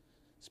minds,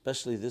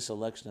 especially this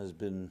election, has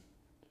been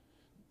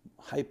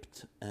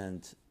hyped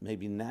and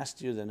maybe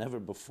nastier than ever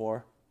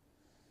before.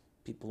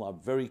 People are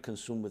very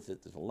consumed with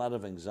it. There's a lot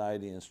of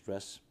anxiety and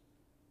stress.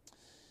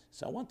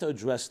 So I want to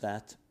address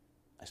that.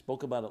 I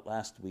spoke about it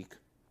last week.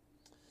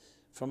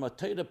 From a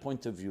Torah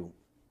point of view,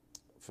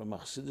 from a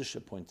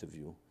Chassidish point of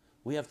view,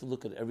 we have to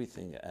look at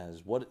everything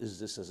as what is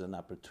this as an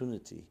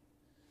opportunity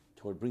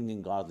toward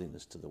bringing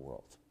godliness to the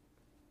world.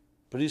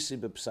 Brisi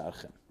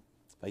b'psarchem,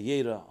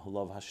 vayera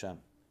hulav Hashem.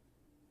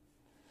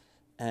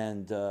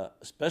 And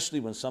especially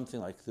when something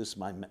like this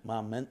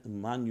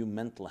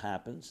monumental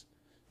happens,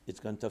 it's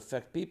going to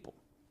affect people.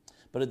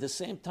 But at the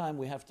same time,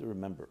 we have to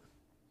remember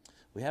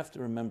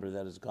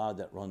that it's God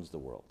that runs the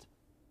world.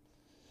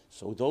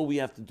 So though we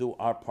have to do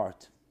our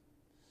part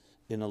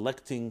in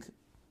electing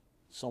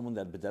someone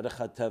that b'derech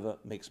hateva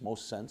makes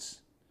most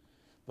sense,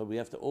 but we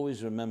have to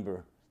always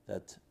remember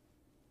that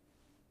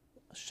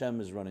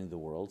Hashem is running the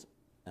world,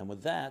 and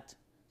with that,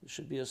 there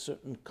should be a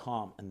certain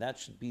calm, and that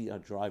should be our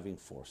driving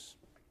force.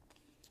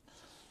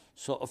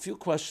 So a few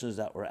questions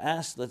that were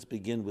asked. Let's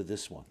begin with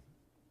this one.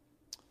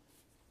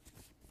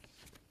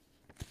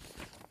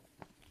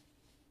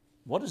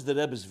 What is the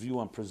Rebbe's view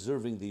on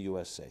preserving the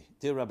USA?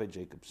 Dear Rabbi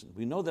Jacobson,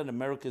 we know that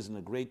America is in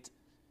a great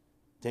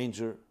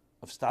danger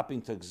of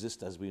stopping to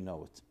exist as we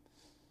know it.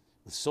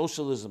 With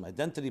socialism,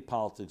 identity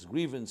politics,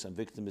 grievance, and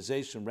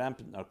victimization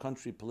rampant in our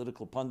country,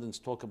 political pundits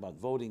talk about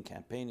voting,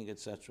 campaigning,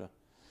 etc.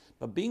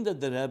 But being that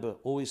the Rebbe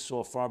always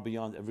saw far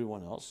beyond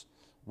everyone else,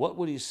 what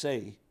would he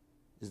say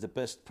is the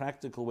best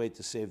practical way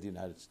to save the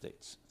United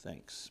States?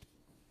 Thanks.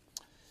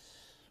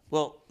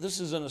 Well, this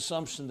is an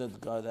assumption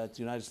that the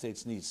United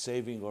States needs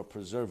saving or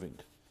preserving.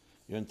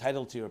 You're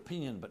entitled to your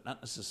opinion, but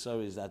not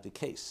necessarily is that the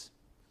case.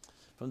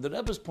 From the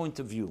Rebbe's point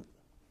of view,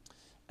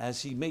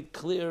 as he made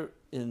clear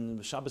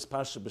in Shabbos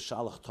Parsha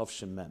B'Shalach Tov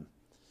Shem Mem,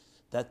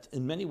 that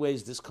in many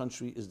ways this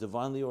country is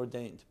divinely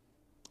ordained.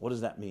 What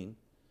does that mean?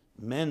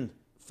 Men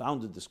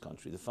founded this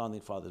country, the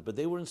founding fathers, but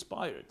they were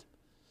inspired.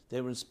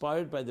 They were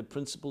inspired by the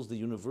principles, the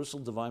universal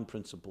divine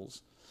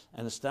principles,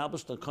 and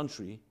established a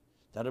country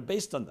that are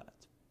based on that.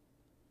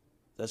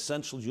 The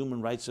essential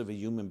human rights of a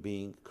human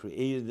being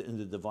created in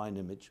the divine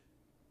image.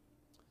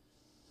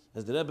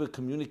 As the Rebbe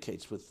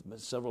communicates with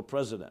several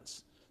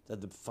presidents,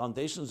 that the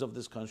foundations of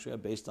this country are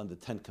based on the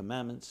Ten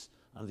Commandments,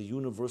 on the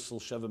universal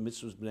Sheva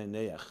Mitzvos B'nei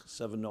Neach,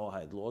 7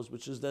 Noahide laws,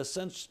 which is the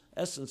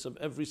essence of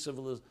every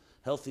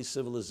healthy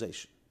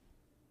civilization.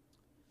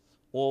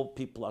 All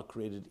people are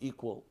created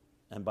equal,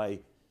 and by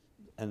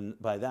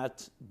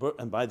that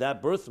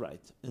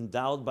birthright,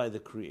 endowed by the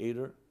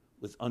Creator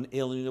with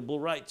unalienable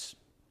rights.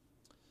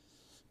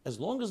 As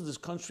long as this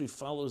country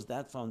follows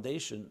that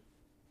foundation,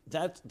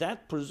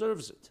 that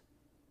preserves it.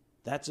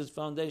 That's its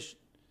foundation.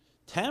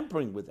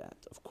 Tampering with that,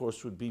 of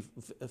course, would be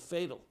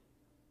fatal.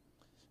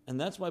 And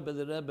that's why by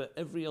the Rebbe,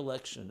 every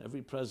election,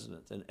 every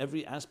president, and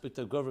every aspect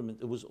of government,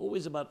 it was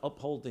always about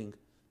upholding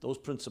those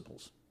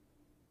principles.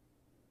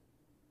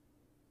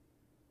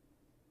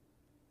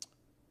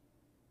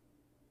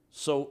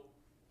 So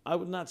I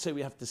would not say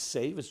we have to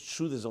save. It's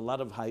true there's a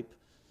lot of hype.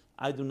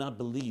 I do not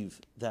believe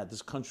that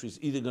this country is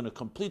either going to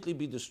completely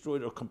be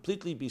destroyed or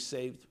completely be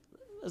saved.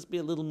 Let's be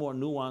a little more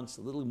nuanced,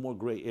 a little more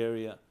gray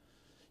area.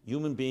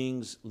 Human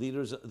beings, the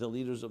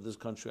leaders of this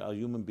country are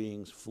human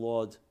beings,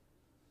 flawed,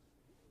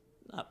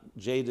 not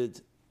jaded,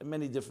 in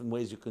many different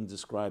ways you can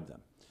describe them.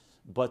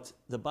 But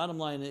the bottom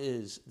line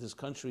is this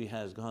country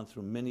has gone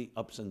through many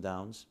ups and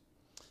downs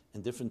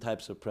and different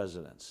types of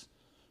presidents.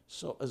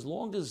 So as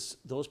long as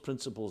those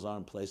principles are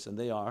in place, and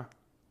they are,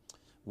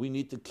 we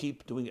need to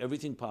keep doing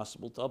everything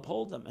possible to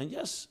uphold them. And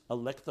yes,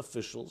 elect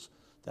officials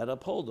that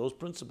uphold those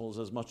principles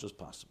as much as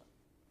possible.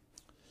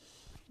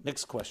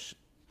 Next question.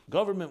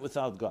 Government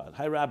without God.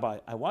 Hi, Rabbi.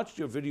 I watched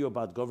your video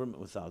about government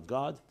without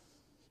God.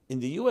 In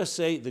the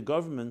USA, the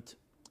government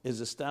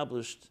is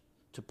established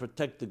to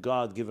protect the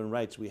God-given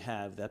rights we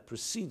have that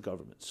precede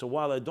government. So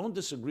while I don't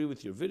disagree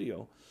with your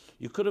video,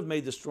 you could have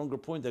made the stronger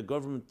point that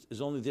government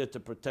is only there to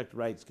protect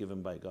rights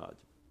given by God.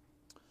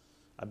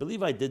 I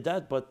believe I did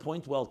that, but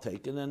point well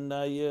taken, and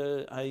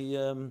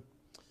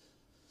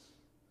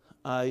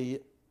I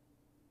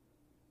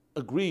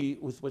agree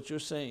with what you're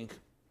saying.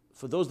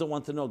 For those that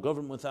want to know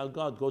government without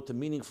God, go to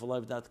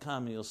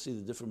meaningfullife.com and you'll see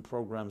the different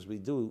programs we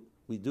do.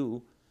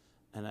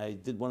 And I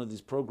did one of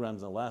these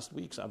programs in the last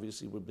weeks.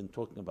 Obviously, we've been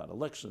talking about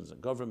elections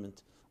and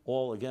government,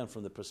 all again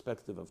from the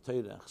perspective of Torah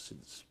and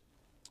Chassidus.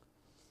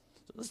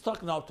 So let's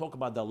talk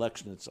about the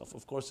election itself.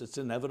 Of course, it's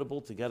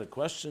inevitable to get a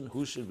question: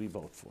 who should we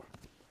vote for?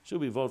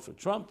 Should we vote for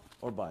Trump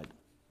or Biden?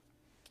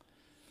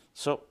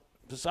 So,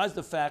 besides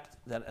the fact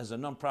that as a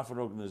non-profit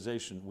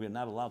organization, we're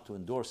not allowed to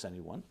endorse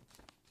anyone.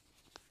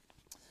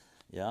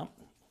 Yeah,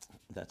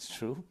 that's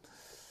true.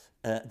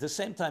 At the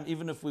same time,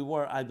 even if we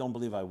were, I don't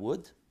believe I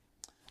would.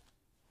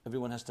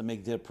 Everyone has to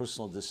make their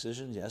personal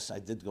decision. Yes, I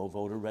did go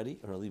vote already,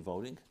 early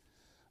voting.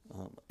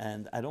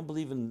 And I don't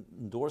believe in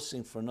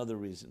endorsing for another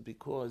reason,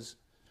 because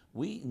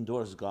we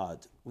endorse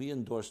God. We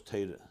endorse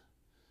Torah.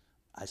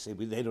 I say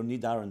they don't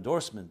need our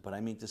endorsement, but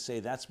I mean to say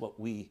that's what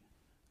we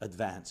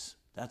advance.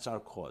 That's our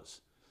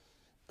cause.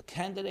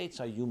 Candidates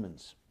are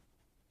humans.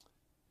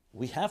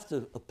 We have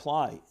to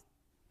apply,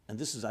 and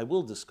this is, I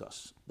will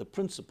discuss, the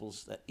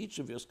principles that each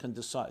of us can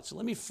decide. So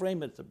let me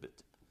frame it a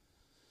bit.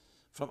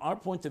 From our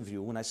point of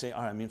view, when I say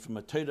our, I mean from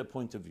a Torah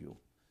point of view,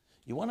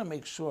 you want to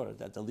make sure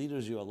that the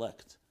leaders you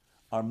elect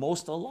are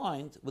most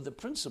aligned with the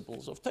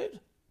principles of Torah.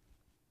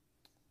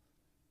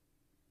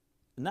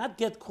 Not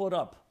get caught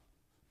up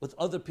with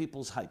other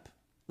people's hype.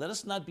 Let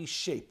us not be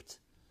shaped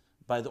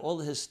by all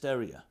the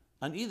hysteria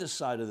on either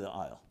side of the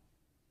aisle.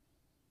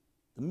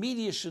 The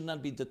media should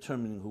not be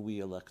determining who we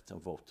elect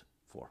and vote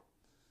for.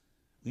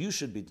 You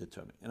should be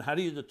determining. And how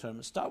do you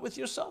determine? Start with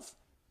yourself.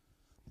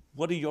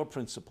 What are your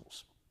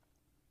principles?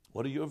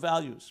 What are your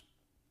values?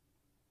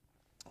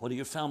 What are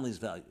your family's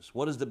values?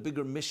 What is the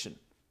bigger mission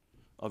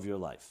of your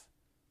life?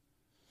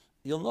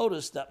 You'll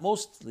notice that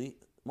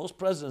most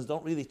presidents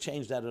don't really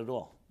change that at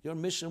all. Your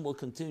mission will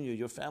continue.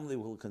 Your family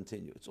will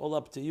continue. It's all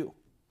up to you.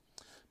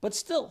 But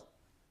still,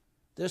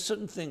 there are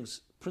certain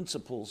things,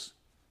 principles,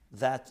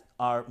 that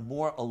are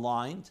more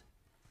aligned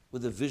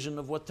with the vision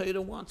of what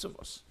Torah wants of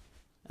us.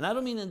 And I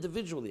don't mean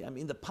individually. I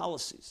mean the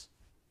policies.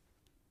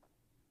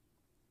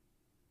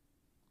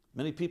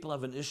 Many people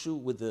have an issue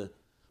with the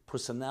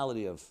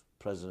personality of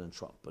President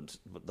Trump, but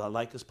they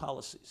like his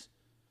policies.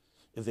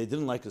 If they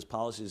didn't like his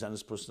policies and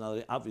his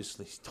personality,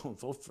 obviously don't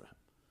vote for him.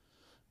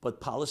 But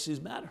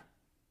policies matter.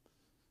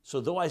 So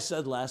though I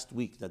said last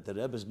week that the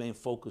Rebbe's main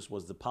focus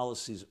was the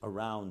policies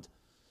around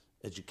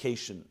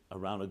education,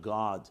 around a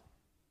God,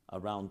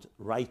 around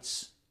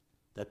rights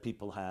that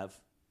people have,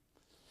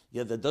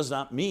 yet that does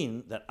not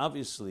mean that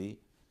obviously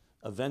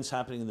events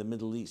happening in the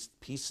Middle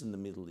East, peace in the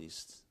Middle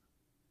East,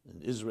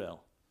 in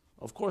Israel,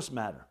 of course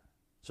matter.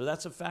 So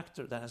that's a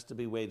factor that has to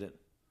be weighed in.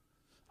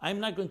 I'm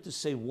not going to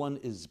say one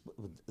is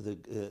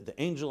the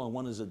angel and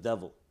one is a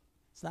devil.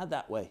 It's not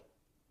that way.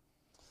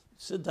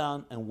 Sit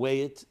down and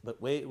weigh it,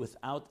 but weigh it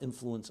without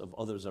influence of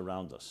others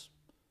around us.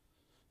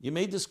 You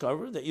may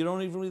discover that you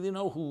don't even really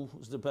know who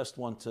is the best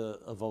one to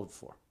vote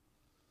for.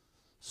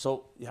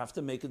 So you have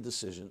to make a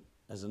decision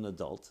as an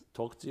adult.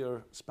 Talk to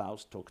your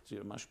spouse, talk to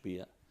your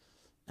mashpia,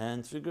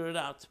 and figure it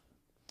out.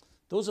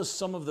 Those are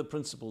some of the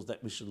principles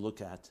that we should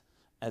look at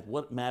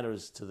what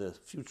matters to the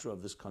future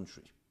of this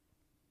country.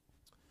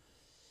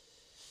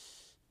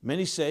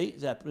 Many say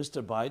that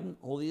Mr. Biden,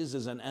 all he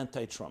is an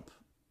anti-Trump.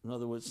 In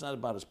other words, it's not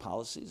about his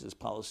policies. His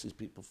policies,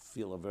 people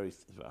feel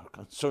are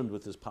concerned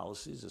with his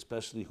policies,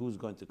 especially who's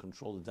going to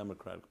control the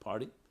Democratic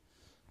Party.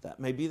 That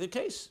may be the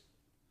case.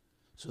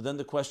 So then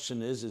the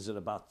question is it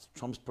about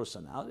Trump's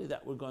personality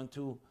that we're going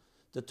to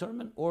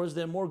determine, or is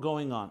there more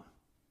going on?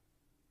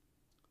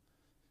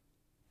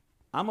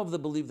 I'm of the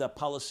belief that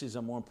policies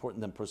are more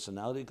important than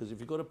personality, because if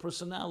you go to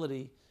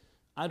personality,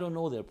 I don't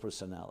know their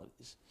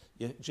personalities.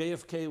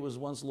 JFK was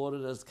once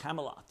lauded as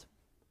Camelot.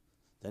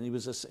 Then he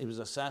was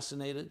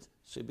assassinated,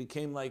 so he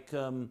became like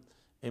a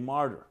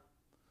martyr.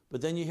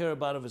 But then you hear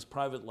about his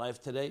private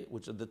life today,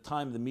 which at the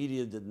time the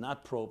media did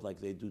not probe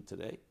like they do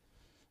today.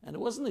 And it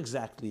wasn't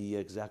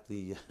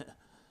exactly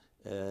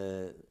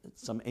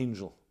some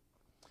angel.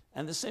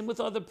 And the same with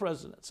other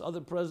presidents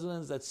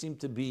that seem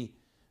to be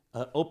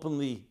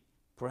openly,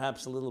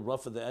 perhaps a little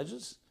rough at the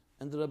edges,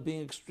 ended up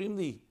being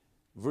extremely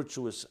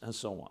virtuous and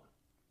so on.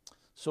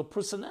 So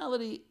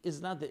personality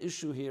is not the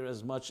issue here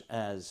as much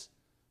as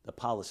the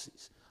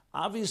policies.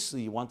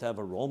 Obviously, you want to have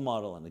a role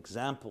model, an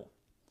example.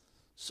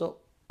 So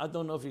I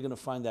don't know if you're going to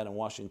find that in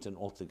Washington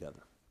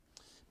altogether.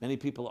 Many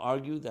people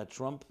argue that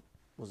Trump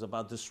was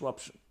about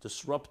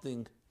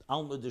disrupting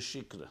Alma de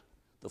Shikra,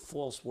 the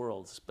false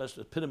world,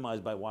 especially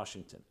epitomized by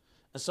Washington.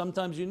 And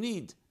sometimes you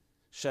need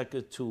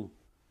Sheker to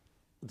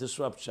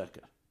disrupt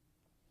Sheker.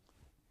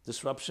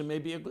 Disruption may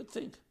be a good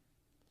thing,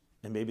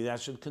 and maybe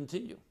that should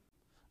continue.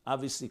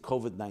 Obviously,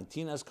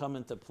 COVID-19 has come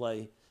into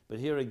play, but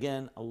here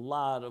again, a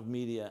lot of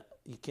media,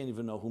 you can't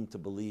even know whom to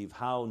believe,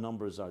 how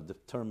numbers are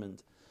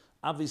determined.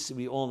 Obviously,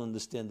 we all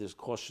understand there's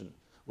caution.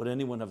 Would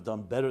anyone have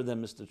done better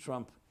than Mr.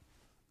 Trump?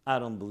 I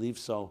don't believe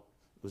so.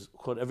 It was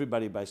caught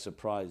everybody by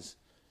surprise.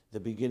 The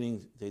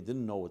beginning, they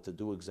didn't know what to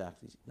do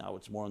exactly. Now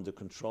it's more under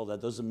control. That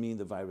doesn't mean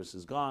the virus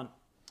is gone.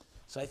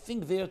 So I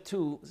think there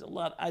too, there's a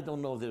lot, I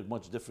don't know if there's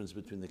much difference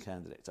between the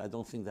candidates. I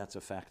don't think that's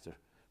a factor,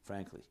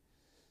 frankly.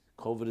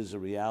 COVID is a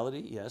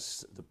reality,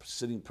 yes. The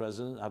sitting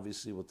president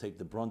obviously will take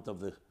the brunt of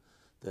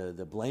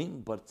the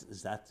blame, but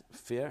is that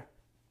fair?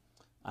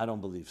 I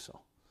don't believe so.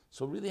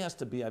 So it really has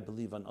to be, I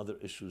believe, on other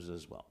issues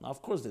as well. Now,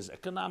 of course, there's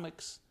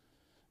economics,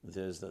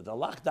 there's the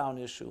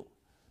lockdown issue,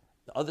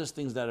 the other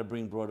things that are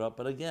being brought up,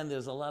 but again,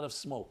 there's a lot of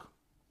smoke.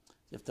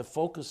 You have to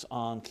focus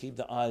on, keep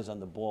the eyes on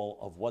the ball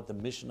of what the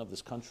mission of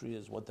this country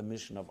is, what the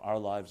mission of our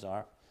lives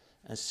are,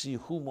 and see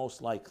who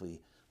most likely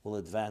will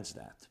advance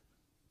that.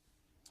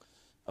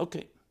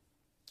 Okay.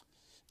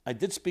 I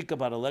did speak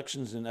about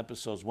elections in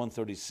episodes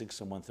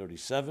 136 and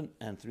 137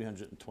 and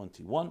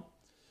 321,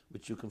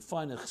 which you can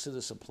find at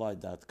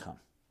chassidussupply.com.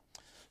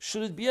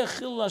 Should it be a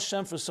chilul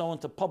Hashem for someone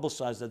to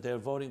publicize that they're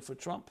voting for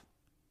Trump?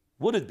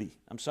 Would it be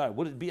a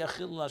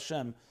chilul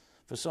Hashem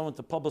for someone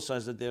to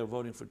publicize that they're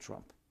voting for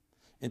Trump?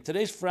 In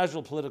today's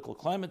fragile political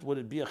climate, would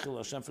it be a chilul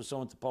Hashem for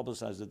someone to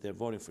publicize that they're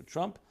voting for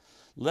Trump,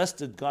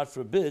 lest it, God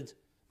forbid,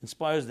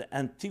 inspires the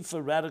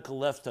Antifa radical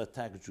left to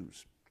attack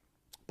Jews?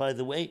 By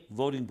the way,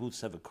 voting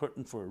booths have a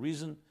curtain for a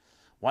reason.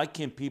 Why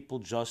can't people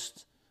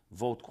just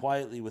vote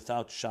quietly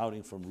without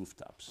shouting from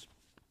rooftops?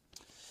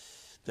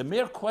 The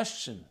mere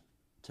question,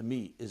 to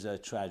me, is a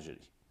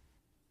tragedy.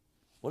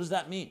 What does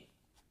that mean?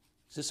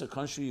 Is this a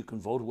country you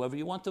can vote whoever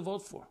you want to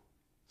vote for?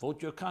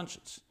 Vote your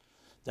conscience.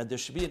 That there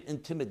should be an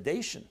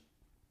intimidation.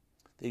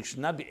 That you should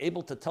not be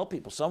able to tell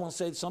people. Some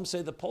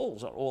say the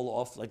polls are all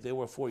off like they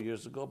were 4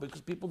 years ago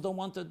because people don't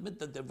want to admit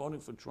that they're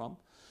voting for Trump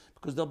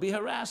because they'll be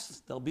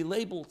harassed, they'll be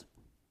labeled.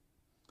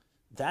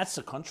 That's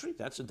a country,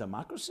 that's a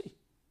democracy.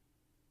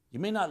 You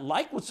may not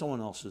like what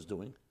someone else is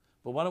doing,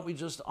 but why don't we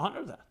just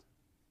honor that?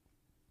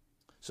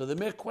 So the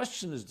mere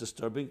question is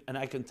disturbing, and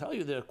I can tell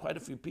you there are quite a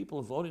few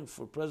people voting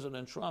for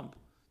President Trump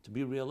to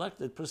be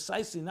reelected,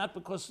 precisely not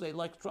because they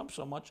like Trump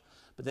so much,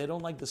 but they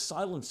don't like the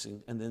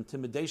silencing and the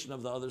intimidation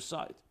of the other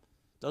side.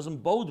 It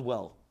doesn't bode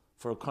well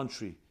for a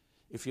country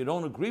if you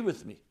don't agree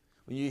with me.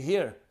 When you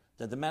hear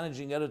that the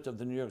managing editor of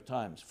the New York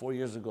Times 4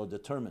 years ago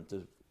determined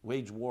to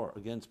wage war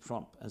against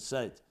Trump and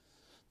said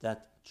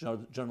that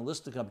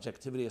journalistic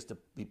objectivity has to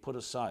be put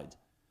aside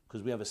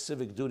because we have a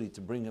civic duty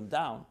to bring him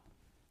down,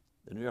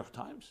 the New York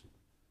Times,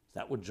 is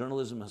that what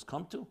journalism has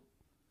come to?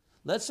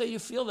 Let's say you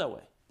feel that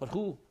way, but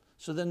who?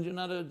 So then you're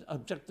not an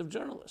objective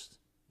journalist.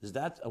 Is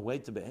that a way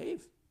to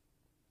behave?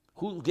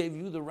 Who gave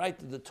you the right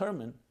to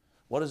determine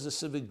what is a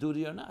civic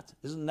duty or not?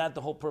 Isn't that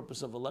the whole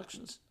purpose of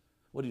elections?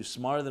 What, are you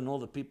smarter than all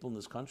the people in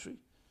this country?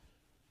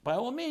 By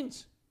all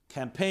means,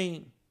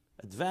 campaign,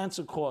 advance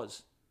a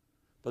cause,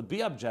 but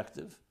be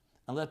objective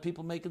and let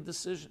people make a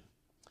decision.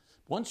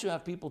 Once you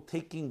have people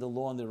taking the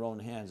law in their own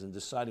hands and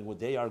deciding what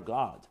they are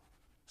God,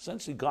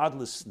 essentially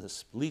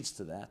godlessness leads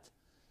to that,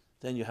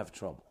 then you have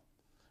trouble.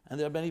 And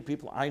there are many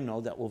people I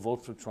know that will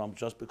vote for Trump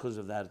just because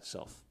of that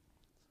itself,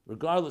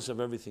 regardless of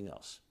everything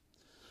else.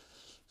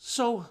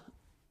 So,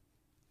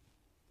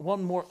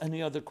 one more,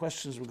 any other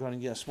questions regarding,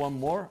 yes, one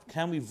more.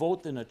 Can we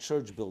vote in a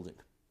church building?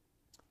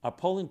 Our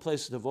polling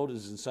place to vote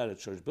is inside a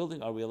church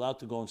building. Are we allowed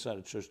to go inside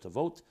a church to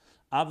vote?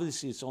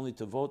 Obviously, it's only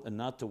to vote and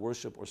not to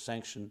worship or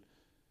sanction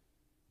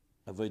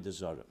Avodah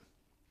Zarah.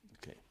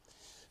 Okay.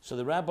 So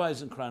the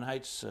rabbis in Crown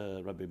Heights,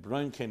 Rabbi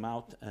Broin came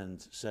out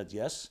and said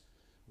yes,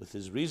 with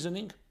his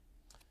reasoning.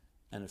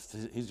 And if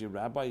he's your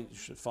rabbi, you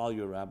should follow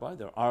your rabbi.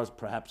 There are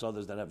perhaps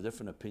others that have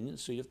different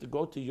opinions. So you have to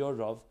go to your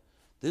Rav.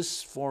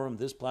 This forum,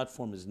 this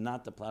platform is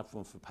not the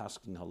platform for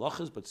pasking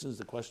halachas, but since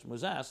the question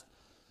was asked,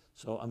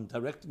 so I'm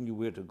directing you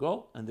where to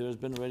go, and there has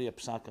been already a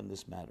psak on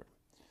this matter.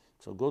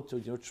 So go to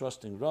your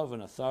trusting Rav,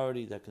 an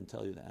authority that can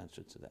tell you the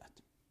answer to that.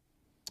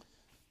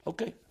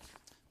 Okay.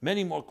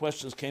 Many more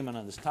questions came in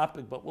on this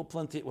topic, but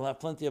we'll have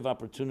plenty of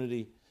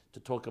opportunity to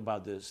talk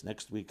about this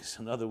next week. It's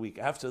another week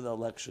after the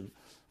election.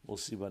 We'll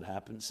see what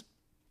happens.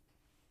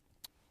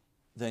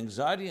 The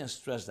anxiety and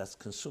stress that's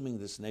consuming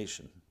this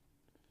nation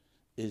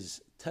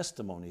is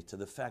testimony to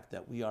the fact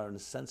that we are, in a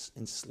sense,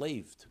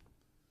 enslaved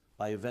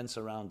by events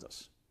around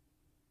us,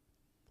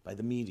 by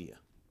the media,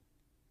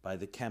 by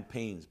the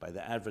campaigns, by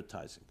the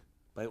advertising,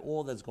 by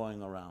all that's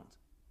going around.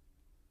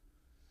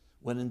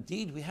 When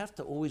indeed we have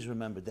to always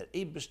remember that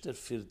Eibishter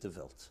führt die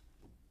Welt.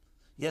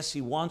 Yes, he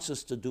wants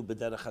us to do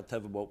b'derech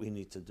hateva what we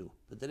need to do,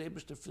 but that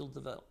Eibishter führt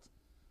die Welt.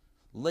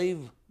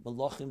 Leiv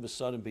malachim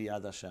v'sarim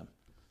b'yad Hashem.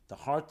 The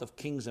heart of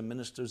kings and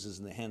ministers is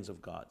in the hands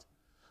of God.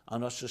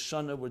 On Rosh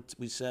Hashanah,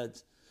 we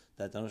said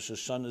that on Rosh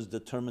Hashanah is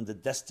determined the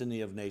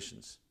destiny of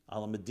nations.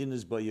 Al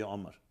Medinas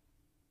b'Yomar.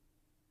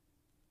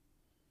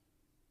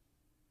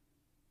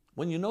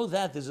 When you know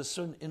that, there's a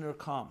certain inner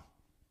calm.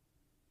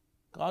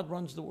 God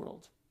runs the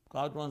world.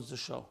 God runs the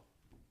show.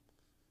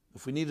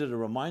 If we needed a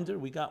reminder,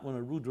 we got one,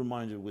 a rude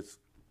reminder with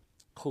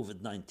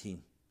COVID-19.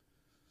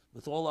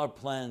 With all our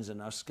plans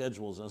and our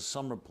schedules and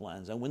summer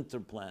plans and winter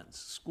plans,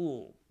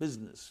 school,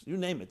 business, you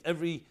name it,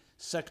 every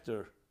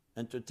sector,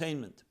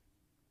 entertainment,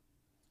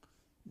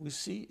 we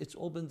see it's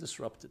all been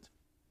disrupted.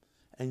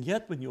 And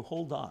yet when you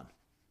hold on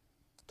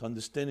to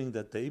understanding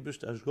that the Eibush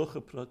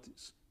Ashgocha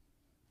Pratis,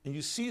 and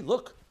you see,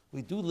 look,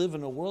 we do live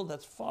in a world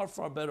that's far,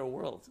 far better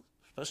world,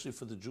 especially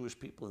for the Jewish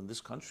people in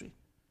this country.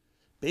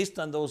 Based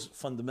on those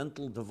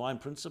fundamental divine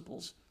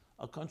principles,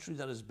 a country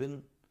that has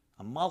been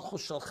a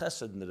malchus shel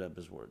chesed, in the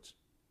Rebbe's words.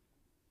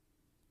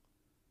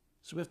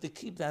 So we have to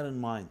keep that in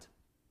mind.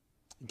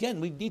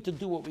 Again, we need to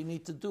do what we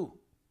need to do.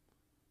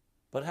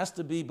 But it has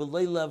to be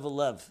b'lei lev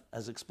lev,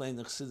 as explained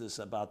in Chassidus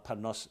about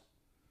parnasa.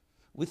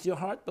 With your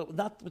heart, but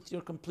not with your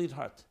complete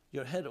heart.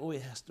 Your head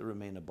always has to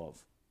remain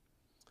above.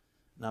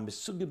 Now, when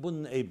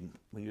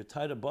you're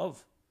tied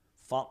above,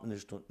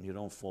 you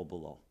don't fall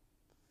below.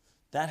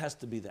 That has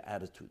to be the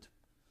attitude.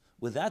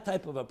 With that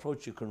type of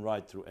approach, you can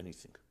ride through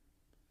anything.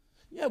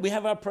 Yeah, we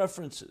have our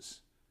preferences,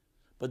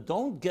 but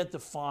don't get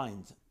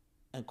defined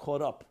and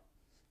caught up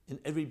in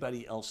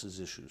everybody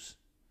else's issues,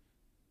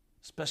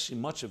 especially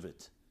much of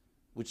it,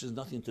 which has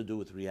nothing to do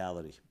with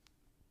reality.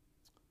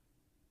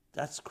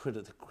 That's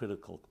the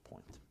critical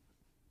point.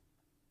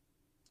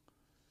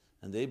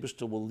 And the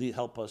Eibishter will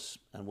help us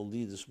and will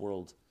lead this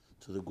world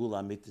to the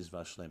Gula Amitis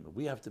Vashlema.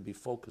 We have to be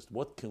focused.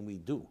 What can we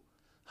do?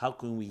 How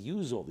can we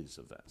use all these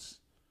events?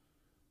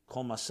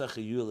 And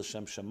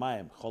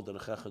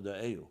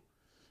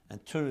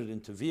turn it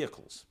into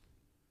vehicles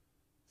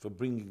for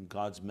bringing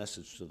God's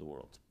message to the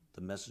world,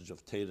 the message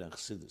of Torah and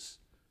Chassidus.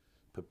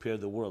 Prepare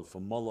the world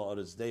for Mola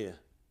Oretz Deya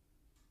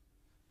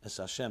es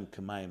Hashem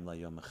K'mayim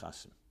Layom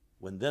Echasim.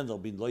 When then there'll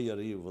be Lo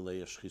Yariyu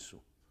V'Lo Yashchisu,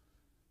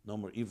 no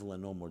more evil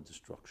and no more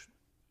destruction.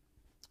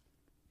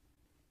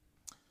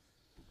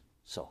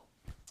 So,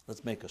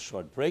 let's make a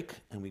short break,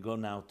 and we go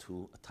now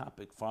to a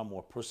topic far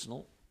more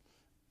personal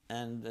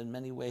and in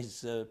many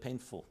ways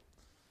painful.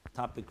 A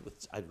topic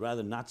which I'd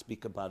rather not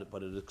speak about it,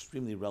 but it's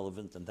extremely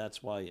relevant, and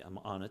that's why I'm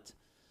on it.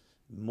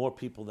 More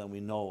people than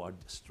we know are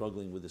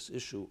struggling with this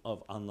issue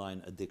of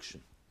online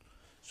addiction.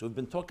 So we've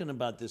been talking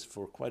about this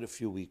for quite a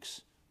few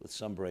weeks with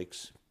some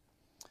breaks.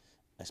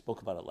 I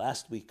spoke about it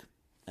last week,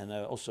 and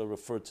I also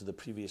referred to the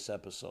previous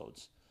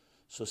episodes.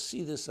 So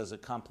see this as a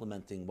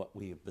complementing what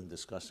we have been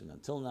discussing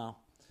until now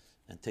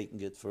and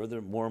taking it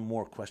further. More and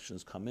more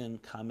questions come in,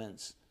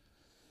 comments.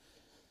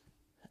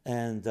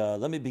 And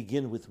let me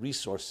begin with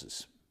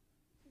resources.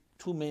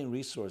 Two main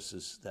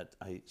resources that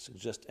I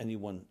suggest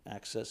anyone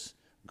access: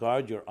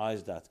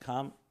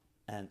 guardyoureyes.com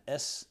and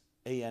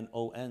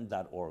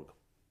sanon.org.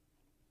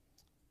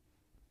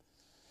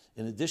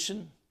 In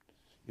addition,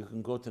 you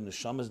can go to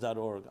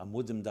neshamas.org,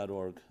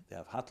 amudim.org. They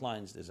have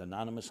hotlines. There's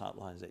anonymous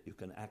hotlines that you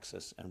can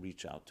access and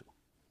reach out to.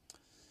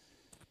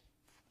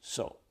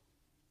 So,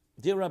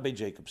 dear Rabbi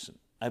Jacobson,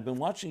 I've been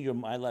watching your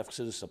My Life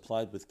Chassidus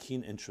Applied with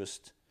keen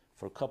interest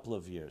for a couple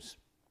of years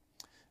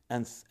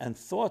and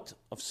thought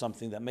of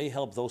something that may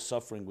help those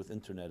suffering with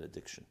internet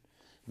addiction.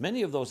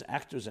 Many of those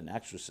actors and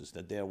actresses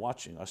that they are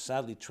watching are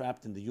sadly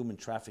trapped in the human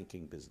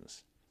trafficking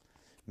business.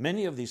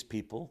 Many of these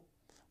people,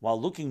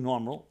 while looking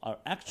normal, are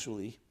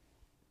actually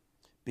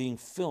being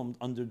filmed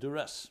under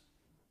duress.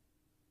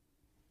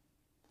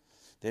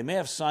 They may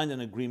have signed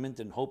an agreement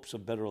in hopes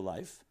of a better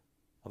life,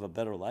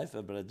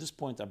 but at this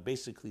point are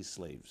basically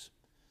slaves.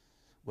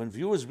 When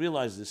viewers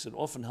realize this, it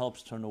often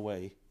helps turn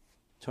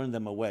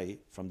them away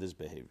from this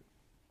behavior.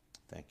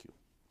 Thank you.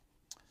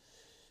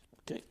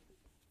 Okay.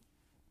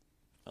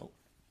 Well,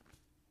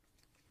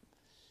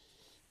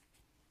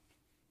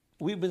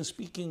 we've been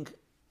speaking,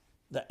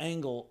 the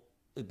angle,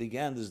 it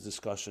began this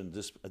discussion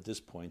at this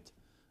point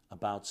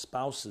about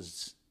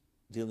spouses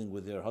dealing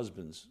with their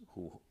husbands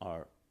who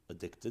are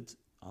addicted,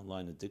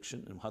 online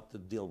addiction, and how to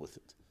deal with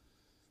it.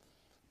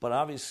 But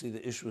obviously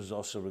the issue is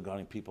also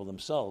regarding people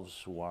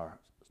themselves who are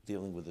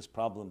dealing with this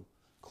problem,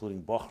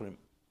 including bochrim,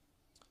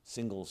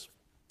 singles.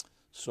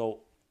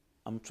 So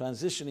I'm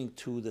transitioning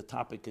to the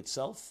topic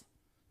itself,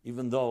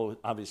 even though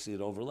obviously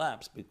it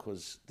overlaps,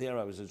 because there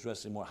I was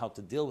addressing more how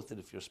to deal with it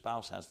if your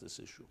spouse has this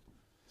issue.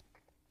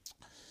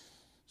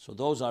 So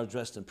those are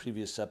addressed in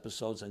previous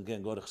episodes. And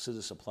again, go to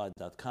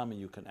chassidusapplied.com and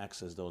you can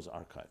access those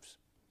archives.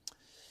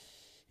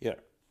 Here.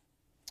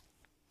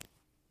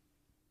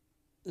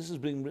 This is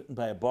being written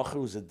by a bocher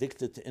who's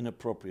addicted to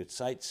inappropriate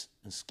sites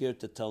and scared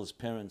to tell his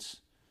parents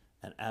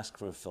and ask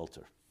for a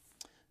filter.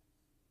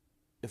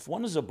 If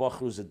one is a bocher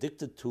who's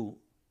addicted to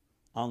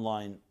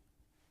online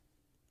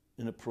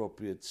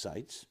inappropriate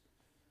sites,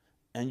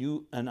 and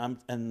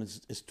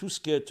is too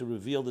scared to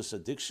reveal this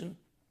addiction,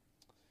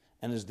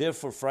 and is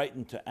therefore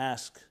frightened to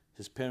ask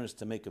his parents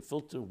to make a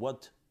filter,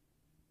 what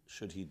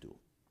should he do?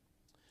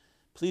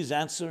 Please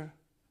answer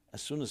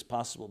as soon as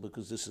possible,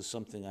 because this is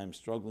something I'm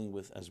struggling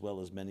with as well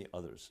as many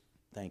others.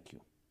 Thank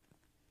you.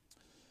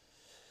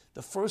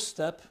 The first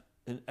step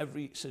in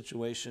every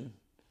situation,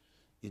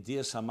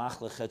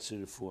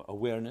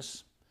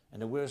 awareness,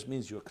 and awareness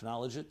means you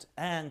acknowledge it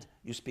and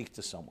you speak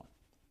to someone.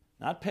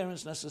 Not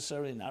parents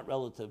necessarily, not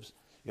relatives.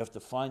 You have to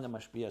find a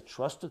mashpia,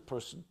 trusted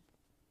person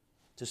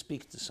to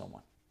speak to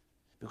someone.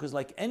 Because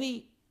like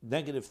any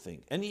negative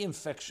thing, any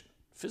infection,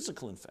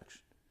 physical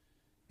infection,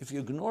 if you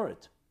ignore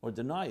it or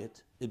deny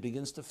it, it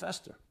begins to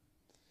fester.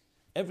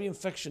 Every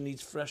infection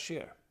needs fresh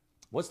air.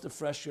 What's the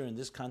fresh air in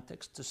this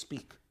context? To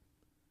speak.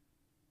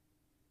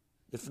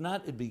 If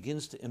not, it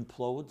begins to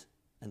implode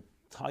and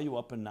tie you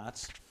up in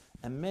knots,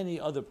 and many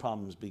other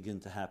problems begin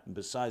to happen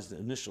besides the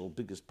initial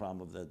biggest problem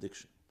of the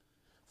addiction.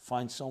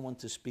 Find someone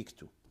to speak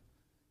to.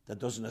 That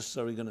doesn't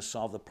necessarily going to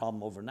solve the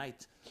problem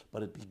overnight,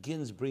 but it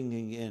begins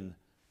bringing in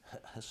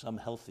some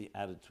healthy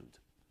attitude,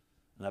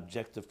 an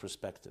objective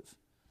perspective,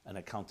 and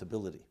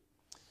accountability.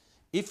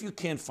 If you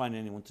can't find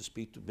anyone to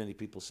speak to, many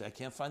people say, I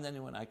can't find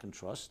anyone I can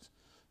trust.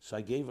 So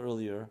I gave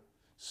earlier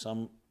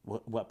some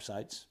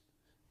websites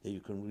that you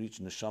can reach,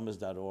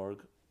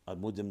 neshamas.org,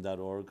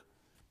 amudim.org.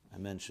 I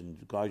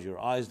mentioned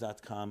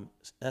guardyoureyes.com,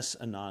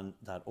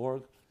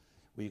 sanon.org,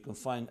 where you can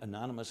find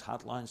anonymous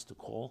hotlines to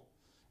call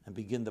and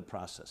begin the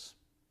process.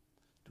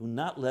 Do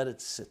not let it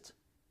sit.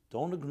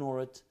 Don't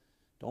ignore it.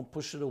 Don't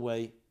push it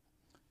away.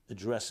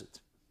 Address it.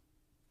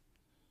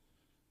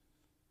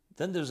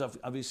 Then there's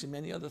obviously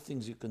many other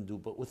things you can do,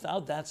 but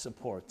without that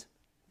support,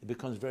 it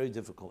becomes very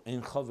difficult. A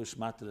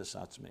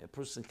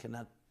person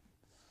cannot,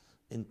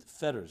 in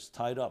fetters,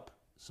 tied up,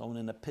 someone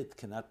in a pit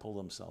cannot pull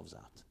themselves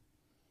out.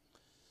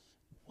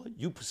 What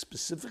you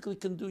specifically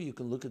can do, you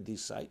can look at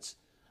these sites.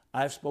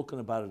 I've spoken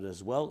about it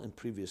as well in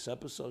previous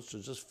episodes, so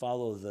just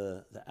follow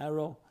the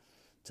arrow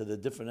to the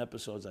different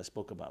episodes I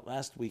spoke about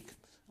last week.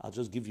 I'll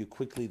just give you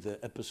quickly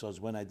the episodes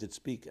when I did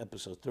speak.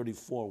 Episode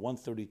 34,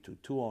 132,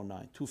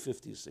 209,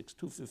 256,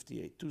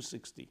 258,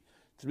 260,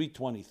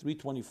 320,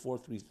 324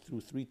 through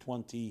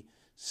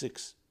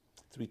 326,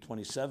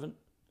 327,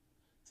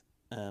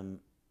 and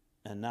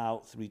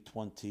now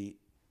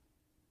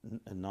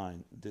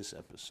 329, this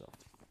episode.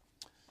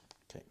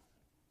 Okay.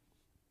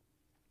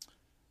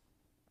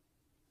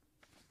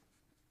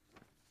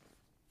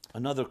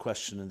 Another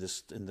question in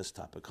this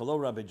topic. Hello,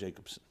 Rabbi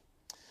Jacobson.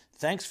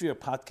 Thanks for your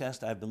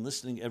podcast. I've been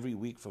listening every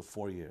week for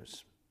 4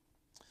 years.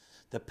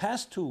 The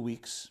past 2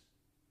 weeks,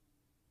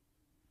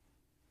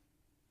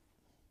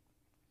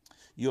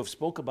 you have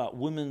spoke about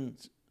women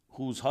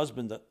whose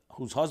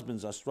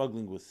husbands are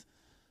struggling with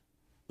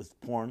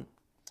porn.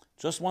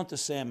 Just want to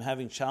say I'm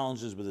having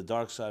challenges with the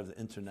dark side of the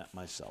internet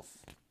myself.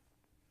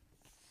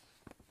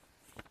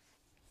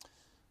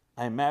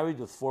 I am married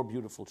with 4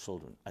 beautiful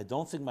children. I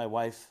don't think my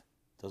wife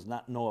does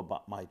not know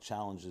about my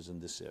challenges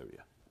in this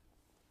area.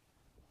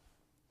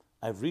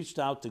 I've reached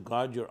out to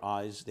Guard Your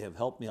Eyes. They have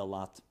helped me a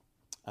lot.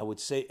 I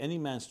would say any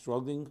man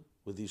struggling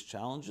with these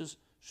challenges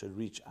should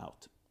reach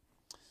out.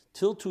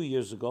 Till 2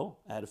 years ago,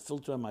 I had a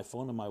filter on my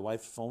phone, on my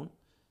wife's phone,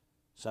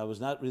 so I was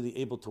not really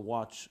able to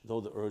watch,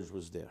 though the urge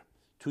was there.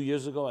 2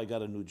 years ago, I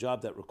got a new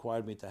job that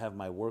required me to have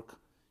my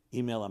work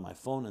email on my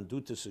phone, and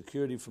due to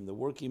security from the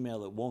work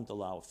email, it won't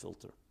allow a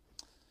filter.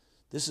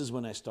 This is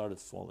when I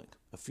started falling.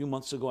 A few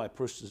months ago, I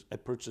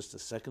purchased a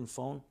second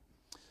phone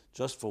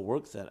just for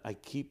work that I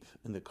keep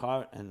in the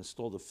car and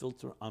installed a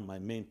filter on my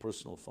main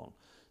personal phone.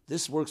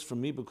 This works for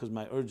me because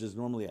my urge is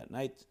normally at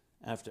night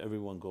after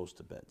everyone goes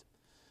to bed.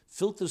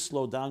 Filters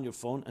slow down your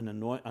phone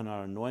and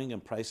are annoying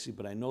and pricey,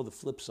 but I know the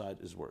flip side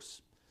is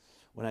worse.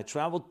 When I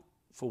travel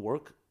for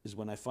work is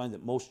when I find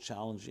it most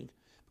challenging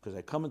because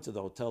I come into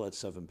the hotel at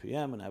 7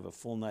 p.m. and have a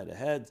full night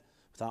ahead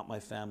without my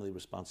family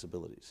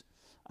responsibilities.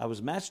 I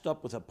was matched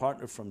up with a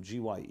partner from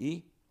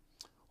GYE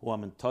who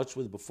I'm in touch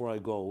with before I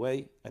go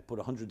away. I put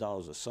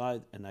 $100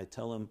 aside and I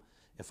tell him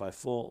if I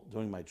fall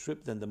during my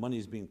trip, then the money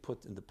is being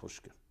put in the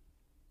pushka.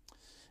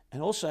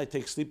 And also I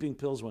take sleeping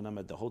pills when I'm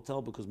at the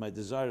hotel because my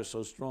desire is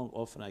so strong,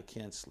 often I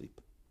can't sleep.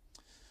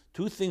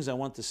 Two things I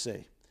want to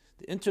say.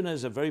 The internet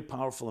is a very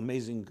powerful,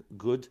 amazing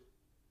good,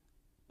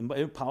 a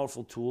very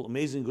powerful tool.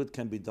 Amazing good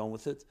can be done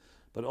with it,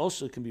 but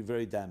also it can be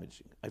very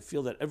damaging. I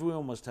feel that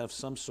everyone must have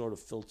some sort of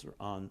filter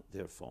on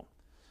their phone.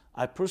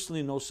 I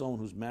personally know someone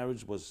whose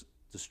marriage was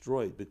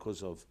destroyed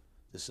because of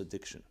this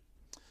addiction.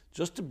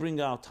 Just to bring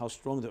out how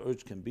strong the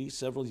urge can be,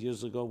 several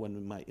years ago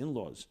when my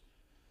in-laws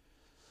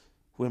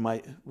we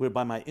were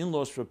by my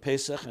in-laws for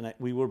Pesach, and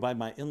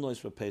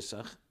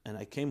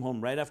I came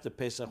home right after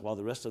Pesach while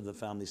the rest of the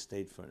family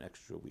stayed for an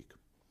extra week.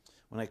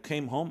 When I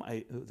came home,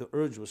 the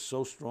urge was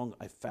so strong,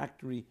 I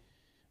factory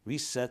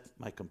reset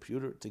my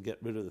computer to get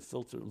rid of the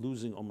filter,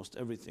 losing almost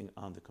everything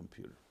on the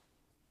computer.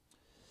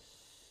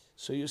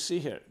 So you see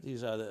here,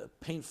 these are the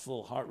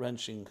painful,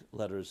 heart-wrenching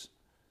letters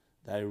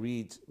that I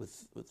read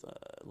with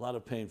a lot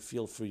of pain,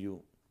 feel for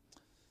you.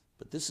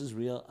 But this is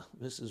real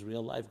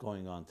life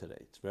going on today.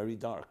 It's very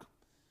dark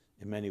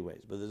in many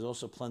ways, but there's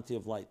also plenty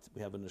of light.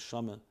 We have a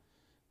neshama,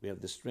 we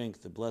have the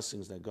strength, the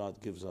blessings that God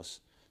gives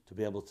us to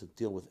be able to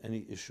deal with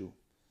any issue.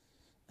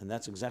 And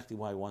that's exactly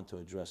why I want to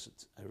address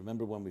it. I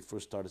remember when we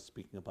first started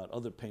speaking about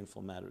other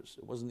painful matters,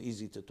 it wasn't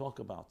easy to talk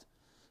about.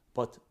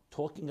 But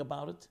talking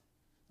about it,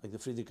 like the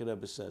Frierdiker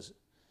Rebbe says,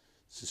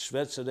 it's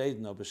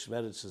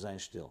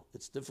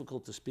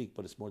difficult to speak,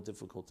 but it's more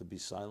difficult to be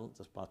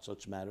silent about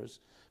such matters,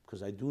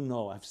 because I do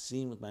know, I've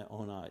seen with my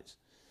own eyes,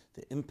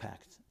 the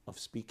impact of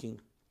speaking,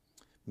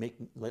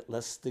 making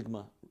less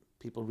stigma,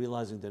 people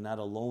realizing they're not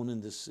alone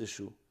in this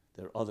issue,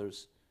 there are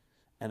others.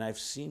 And I've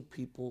seen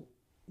people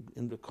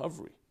in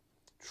recovery,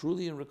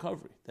 truly in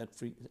recovery, that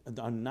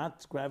are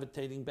not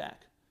gravitating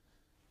back.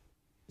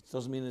 It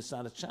doesn't mean it's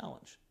not a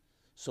challenge.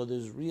 So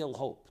there's real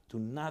hope. Do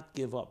not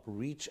give up.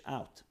 Reach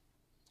out.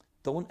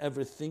 Don't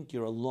ever think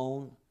you're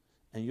alone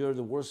and you're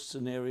the worst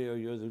scenario,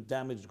 you're the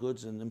damaged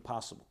goods and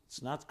impossible.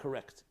 It's not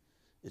correct.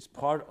 It's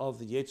part of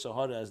the Yetzer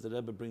Hara, as the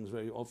Rebbe brings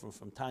very often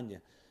from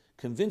Tanya,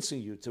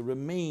 convincing you to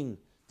remain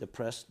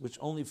depressed, which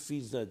only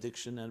feeds the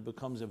addiction and it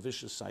becomes a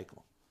vicious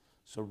cycle.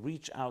 So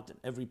reach out in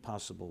every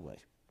possible way.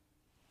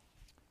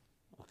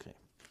 Okay.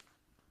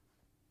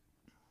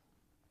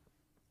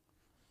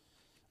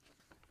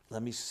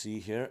 Let me see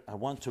here. I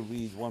want to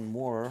read one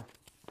more.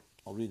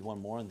 I'll read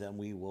one more and then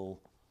we will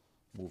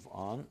move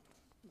on.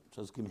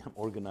 Just give me, I'm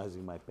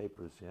organizing my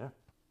papers here.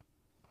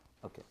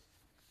 Okay.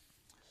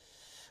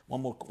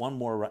 One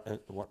more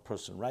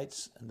person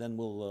writes, and then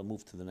we'll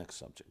move to the next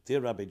subject. Dear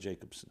Rabbi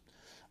Jacobson,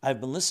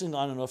 I've been listening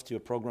on and off to your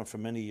program for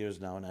many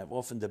years now, and I've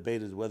often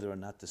debated whether or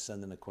not to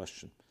send in a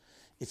question.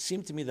 It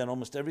seemed to me that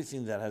almost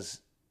everything that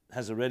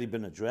has already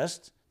been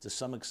addressed to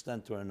some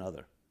extent or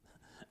another.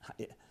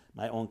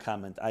 My own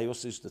comment. I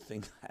also used to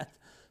think that,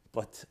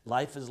 but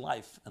life is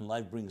life, and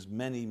life brings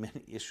many,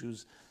 many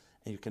issues,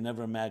 and you can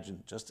never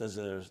imagine. Just as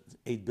there are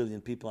 8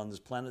 billion people on this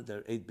planet, there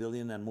are 8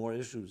 billion and more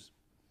issues.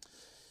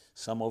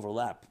 Some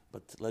overlap,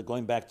 but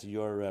going back to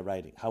your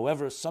writing.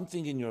 However,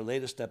 something in your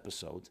latest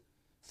episode,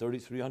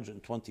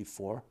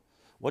 3324,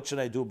 what should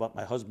I do about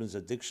my husband's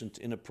addiction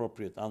to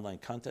inappropriate online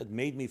content,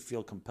 made me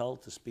feel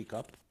compelled to speak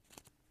up.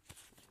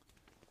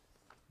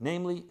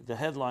 Namely, the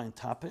headline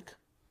topic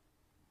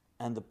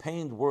and the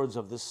pained words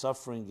of this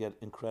suffering yet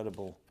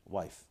incredible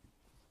wife.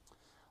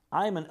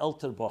 I am an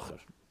Elter Bocher,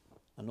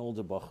 an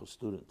older Bocher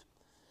student,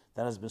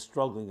 that has been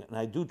struggling, and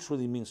I do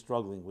truly mean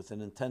struggling, with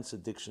an intense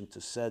addiction to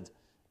said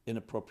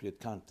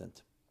inappropriate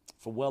content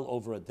for well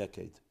over a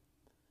decade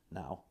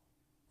now.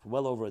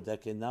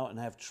 And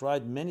I have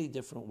tried many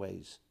different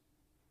ways,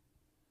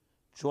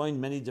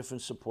 joined many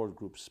different support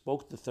groups,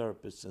 spoke to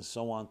therapists, and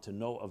so on, to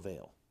no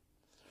avail.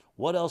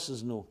 What else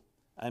is new?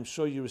 I'm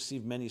sure you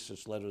receive many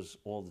such letters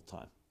all the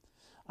time.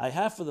 I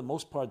have for the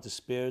most part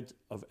despaired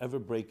of ever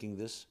breaking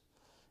this,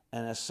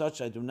 and as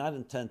such I do not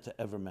intend to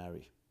ever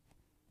marry.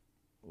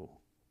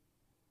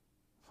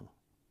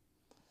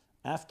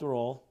 After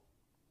all,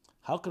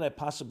 how could I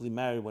possibly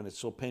marry when it's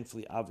so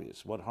painfully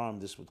obvious what harm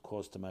this would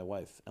cause to my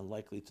wife and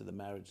likely to the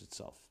marriage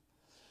itself?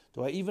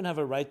 Do I even have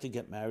a right to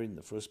get married in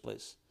the first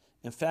place?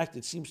 In fact,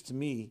 it seems to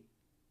me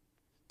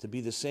to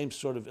be the same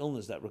sort of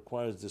illness that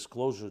requires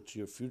disclosure to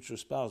your future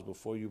spouse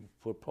before you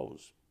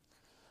propose.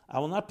 I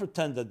will not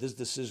pretend that this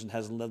decision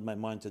hasn't led my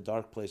mind to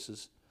dark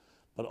places,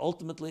 but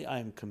ultimately I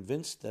am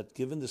convinced that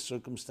given the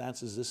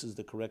circumstances, this is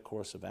the correct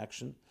course of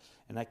action,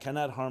 and I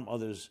cannot harm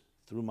others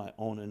through my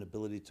own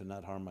inability to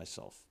not harm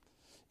myself.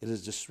 It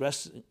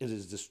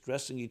is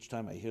distressing each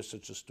time I hear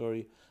such a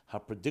story, how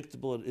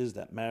predictable it is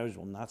that marriage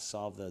will not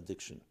solve the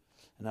addiction,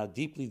 and how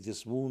deeply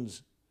this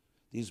wounds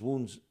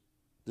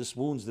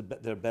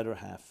their better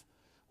half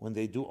when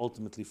they do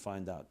ultimately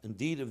find out.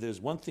 Indeed, if there's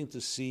one thing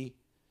to see,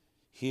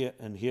 hear,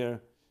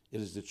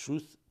 it is the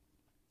truth,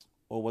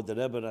 or what the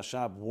Rebbe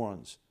Rashab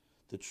warns,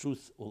 the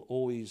truth will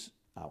always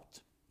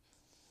out.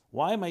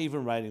 Why am I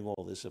even writing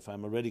all this if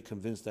I'm already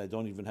convinced that I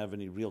don't even have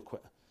any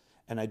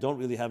and I don't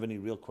really have any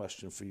real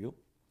question for you?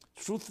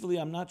 Truthfully,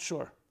 I'm not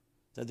sure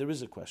that there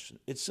is a question.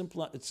 It's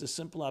a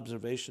simple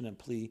observation and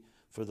plea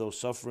for those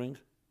suffering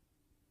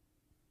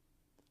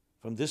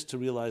from this to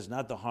realize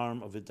not the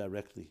harm of it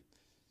directly.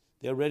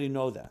 They already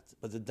know that,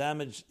 but the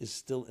damage is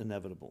still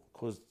inevitable,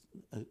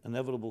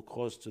 inevitable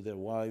cause to their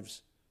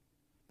wives.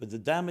 But the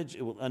damage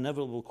it will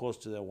inevitable cause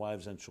to their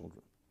wives and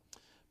children.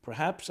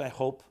 Perhaps I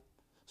hope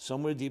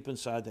somewhere deep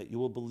inside that you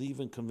will believe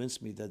and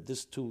convince me that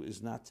this too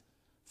is not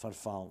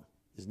farfallen,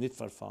 is nit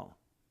farfallen.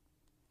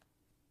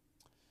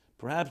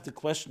 Perhaps the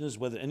question is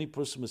whether any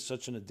person with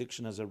such an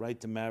addiction has a right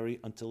to marry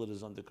until it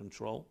is under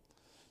control,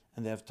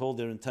 and they have told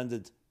their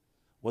intended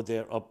what they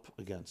are up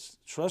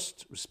against.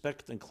 Trust,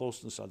 respect, and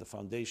closeness are the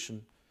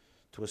foundation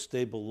to a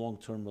stable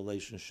long-term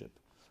relationship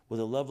with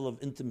a level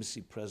of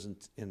intimacy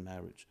present in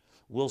marriage.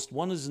 Whilst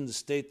one is in the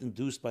state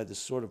induced by this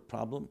sort of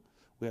problem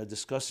we are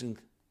discussing,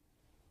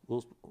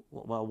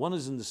 while one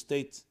is in the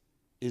state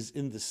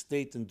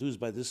induced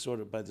by the sort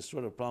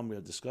of problem we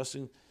are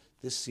discussing,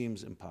 this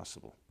seems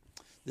impossible.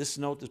 This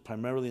note is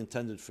primarily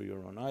intended for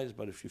your own eyes,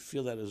 but if you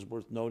feel that it is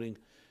worth noting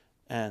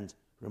and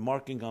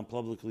remarking on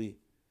publicly,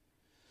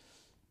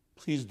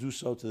 please do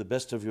so to the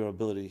best of your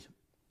ability.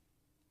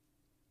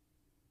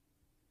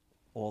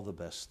 All the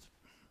best.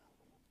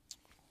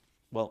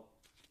 Well,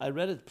 I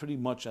read it pretty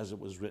much as it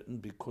was written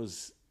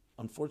because,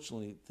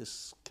 unfortunately,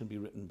 this can be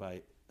written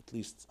by at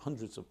least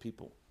hundreds of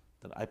people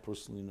that I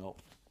personally know.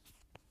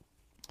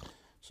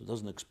 So it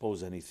doesn't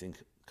expose anything,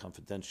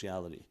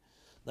 confidentiality.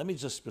 Let me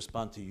just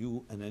respond to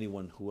you and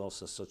anyone who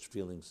else has such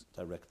feelings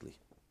directly.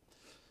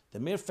 The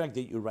mere fact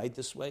that you write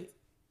this way,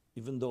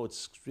 even though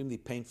it's extremely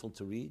painful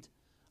to read,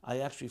 I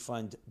actually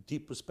find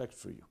deep respect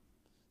for you.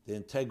 The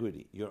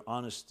integrity, your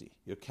honesty,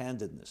 your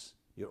candidness,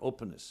 your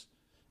openness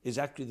is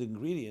actually the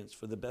ingredients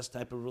for the best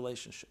type of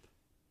relationship.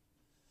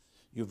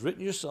 You've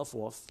written yourself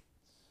off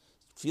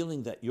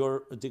feeling that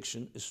your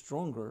addiction is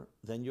stronger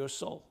than your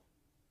soul.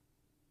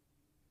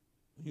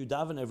 You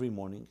daven every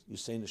morning, you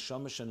say,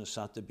 Neshama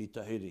shenasata bi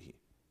tahirihi.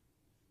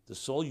 The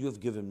soul you have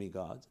given me,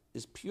 God,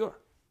 is pure.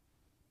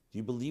 Do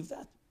you believe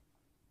that?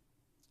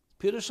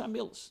 Pirush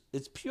HaMilos.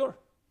 It's pure.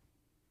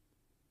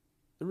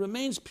 It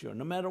remains pure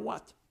no matter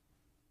what.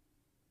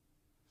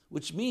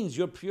 Which means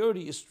your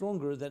purity is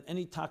stronger than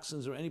any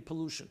toxins or any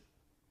pollution.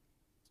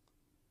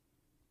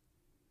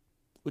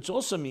 Which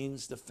also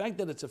means the fact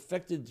that it's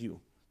affected you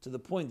to the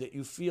point that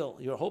you feel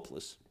you're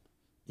hopeless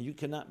and you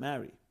cannot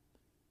marry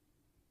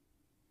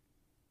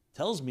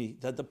tells me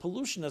that the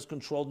pollution has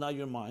controlled now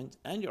your mind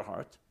and your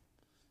heart,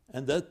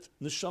 and that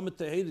neshama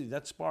teheri,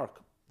 that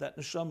spark, that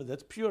neshama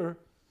that's pure,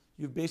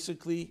 you've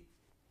basically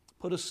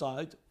put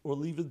aside or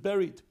leave it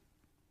buried.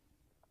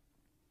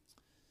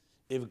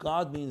 If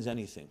God means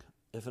anything,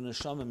 if a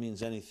neshama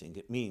means anything,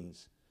 it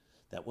means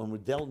that when we're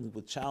dealing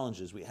with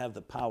challenges, we have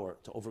the power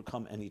to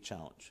overcome any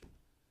challenge.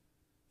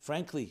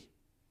 Frankly,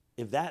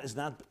 if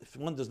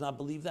one does not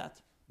believe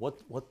that,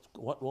 what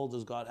role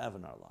does God have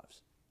in our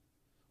lives?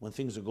 When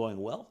things are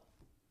going well?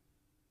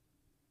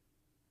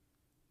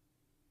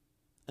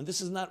 And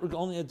this is not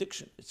only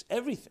addiction, it's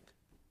everything.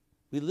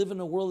 We live in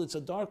a world, it's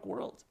a dark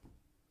world.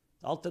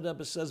 The Alter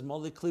Rebbe says,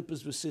 Moli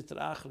klippes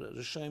v'sitra achra,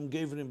 R'shaim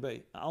gevrim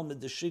bei,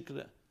 almed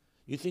deshikra.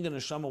 You think a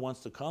neshama wants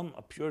to come,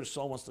 a pure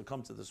soul wants to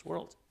come to this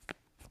world?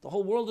 The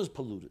whole world is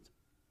polluted.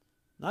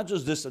 Not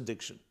just this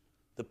addiction,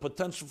 the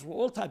potential for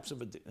all types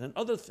of addiction and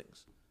other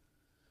things.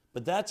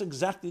 But that's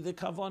exactly the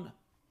kavanah.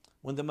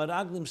 When the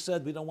Meraglim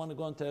said we don't want to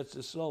go into Eretz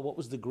Yisrael, what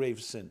was the grave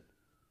sin?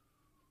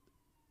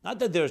 Not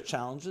that there are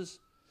challenges,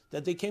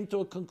 that they came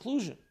to a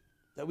conclusion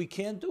that we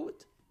can't do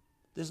it.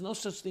 There's no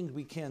such thing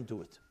we can't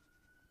do it.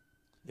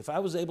 If I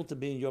was able to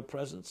be in your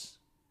presence,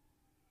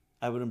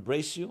 I would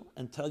embrace you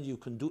and tell you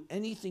can do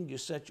anything you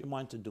set your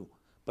mind to do.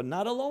 But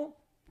not alone.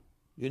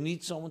 You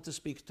need someone to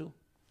speak to.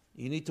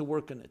 You need to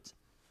work on it.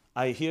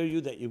 I hear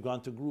you that you've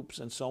gone to groups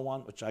and so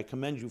on, which I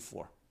commend you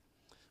for.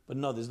 But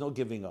no, there's no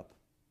giving up.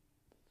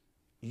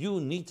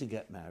 You need to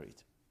get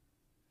married.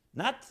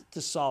 Not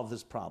to solve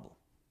this problem,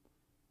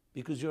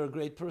 because you're a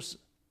great person.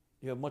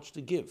 You have much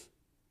to give.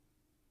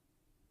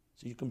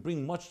 So you can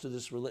bring much to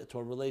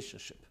a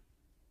relationship.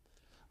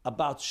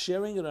 About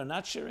sharing it or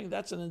not sharing,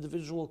 that's an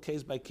individual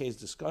case-by-case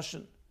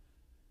discussion,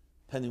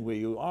 depending where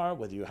you are,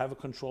 whether you have a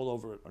control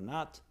over it or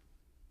not.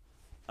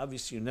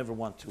 Obviously, you never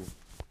want to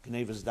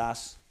gnevas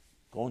das,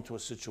 go into a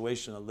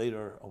situation that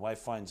later a wife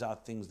finds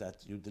out things that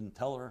you didn't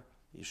tell her,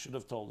 you should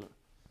have told her.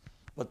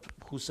 But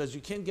who says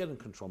you can't get in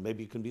control?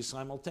 Maybe you can be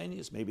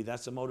simultaneous. Maybe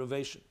that's a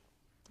motivation.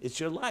 It's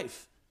your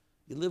life.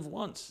 You live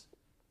once.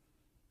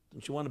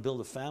 Don't you want to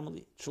build a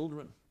family,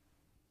 children?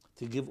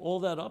 To give all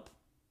that up?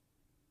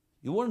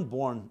 You weren't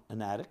born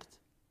an addict.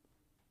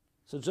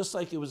 So just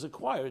like it was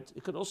acquired,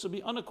 it could also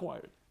be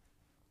unacquired.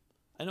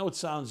 I know it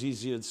sounds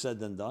easier said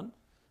than done,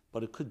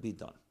 but it could be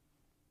done.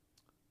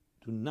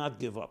 Do not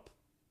give up.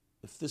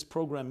 If this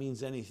program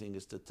means anything,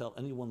 is to tell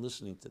anyone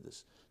listening to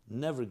this,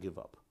 never give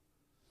up.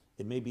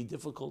 It may be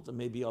difficult, it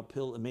may be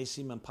uphill, it may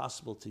seem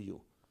impossible to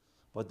you,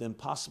 but the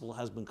impossible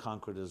has been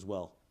conquered as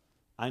well.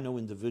 I know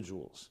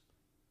individuals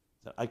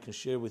that I can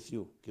share with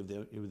you, give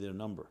their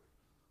number,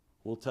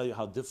 who will tell you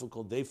how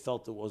difficult they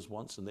felt it was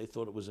once and they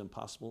thought it was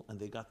impossible and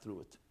they got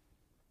through it.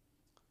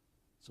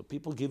 So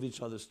people give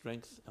each other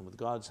strength, and with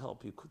God's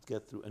help, you could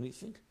get through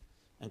anything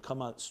and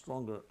come out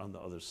stronger on the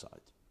other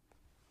side.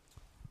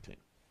 Okay.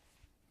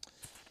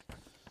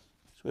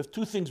 So we have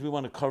two things we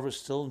want to cover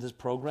still in this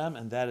program,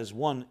 and that is,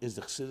 one is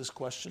the Chassidus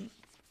question,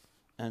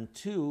 and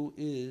two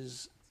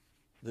is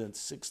the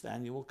 6th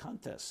annual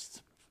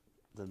contest,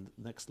 the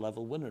next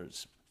level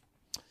winners.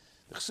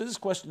 The Chassidus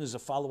question is a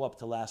follow-up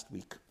to last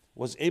week.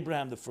 Was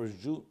Abraham the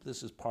first Jew?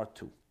 This is part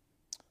 2.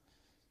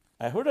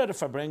 I heard out of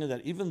Farbrengen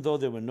that even though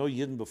there were no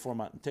Yidden before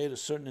Matan Torah,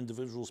 certain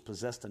individuals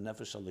possessed a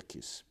nefesh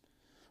alikis.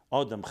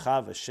 Adam,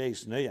 Chava,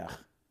 Sheis,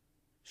 Noach,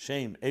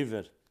 Shem,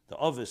 Ever, the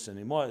Ovis and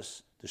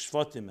Imois, the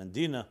Shvatim and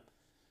Dinah,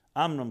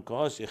 Amram,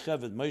 Kohos,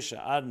 Yecheved, Moshe,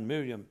 Aaron,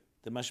 Miriam.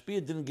 The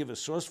Mashpia didn't give a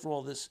source for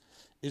all this.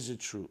 Is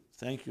it true?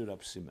 Thank you,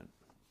 Rab Simon.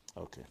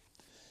 Okay.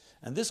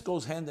 And this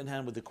goes hand in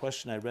hand with the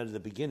question I read at the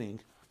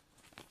beginning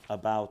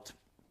about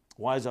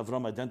why is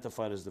Avram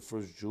identified as the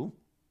first Jew?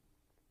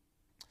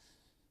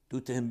 Due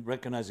to him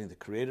recognizing the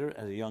Creator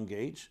at a young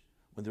age,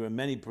 when there were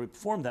many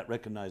before him that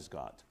recognized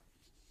God.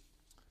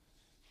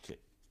 Okay,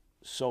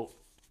 so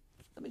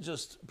let me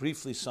just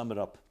briefly sum it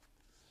up.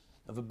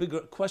 I have a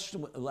bigger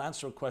question. I'll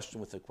answer a question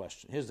with a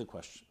question. Here's the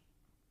question.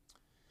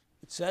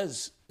 It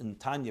says in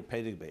Tanya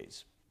Perek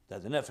Beis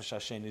that the Nefesh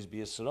Hashem is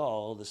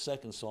B'Yisrael, the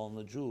second soul in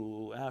the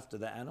Jew, after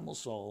the animal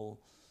soul,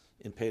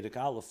 in Perek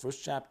Aleph,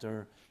 first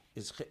chapter,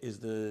 is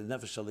the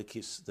Nefesh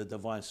Alikis, the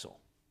divine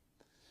soul.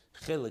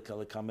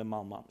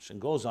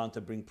 And goes on to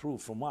bring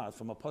proof from what?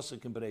 From a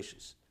pasuk in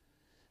Bereshis.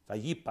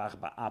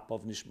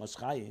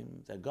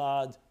 That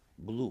God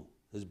blew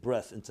his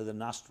breath into the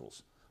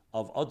nostrils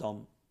of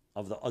Adam,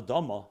 of the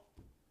Adama,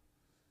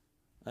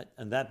 right?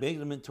 And that made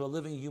him into a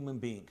living human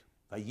being.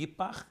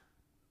 Vayipach,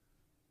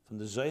 from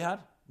the Zohar,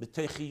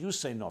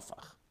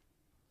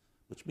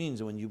 which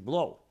means when you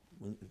blow,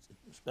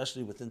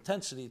 especially with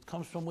intensity, it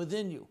comes from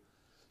within you.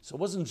 So it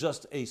wasn't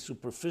just a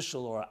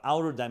superficial or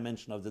outer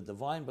dimension of the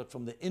divine, but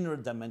from the inner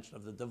dimension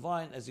of the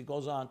divine, as he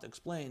goes on to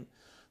explain,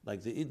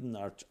 like the Eden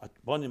are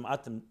bonim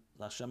atem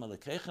l'Hashem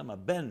alekechem, a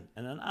ben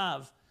and an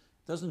av,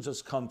 doesn't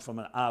just come from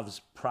an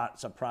av's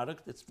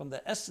product, it's from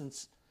the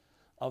essence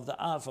of the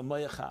av, a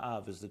moyach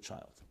ha'av is the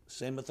child.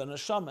 Same with an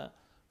neshama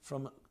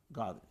from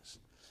godliness.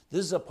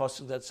 This is a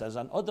pasuk that says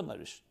on Adam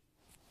HaRishon.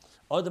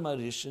 Adam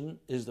HaRishon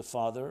is the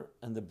father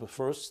and the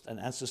first and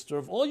ancestor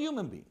of all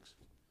human beings.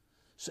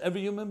 So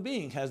every human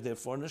being has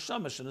therefore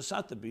neshama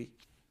shenasat be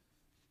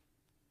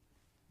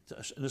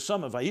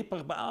neshama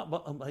vayipach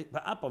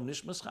ba'apav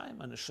nishmas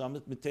chaim and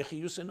neshama mitechi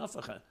yusei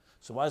nofach.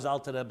 So why does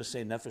Alter Rebbe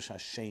say nefesh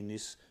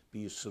hashenis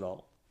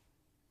b'Yisrael?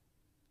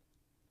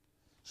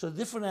 So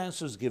different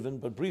answers given,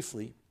 but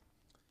briefly,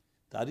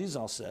 the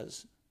Arizal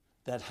says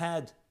that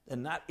had they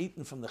not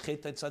eaten from the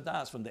Chet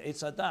Eitz, from the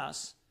Eitz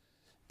Hadas,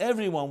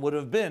 everyone would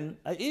have been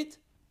a eat.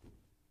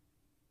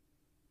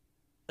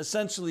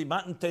 Essentially,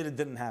 Matan Torah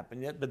didn't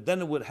happen yet, but then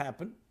it would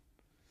happen,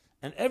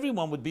 and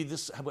everyone would have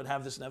this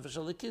nefesh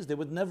alikis. There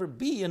would never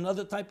be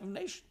another type of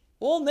nation.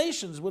 All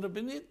nations would have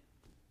been it.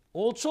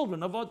 All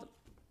children of Adam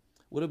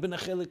would have been a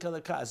chelik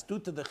alakas. Due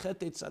to the Chet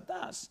Eitz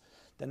Hadas,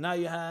 then now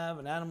you have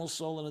an animal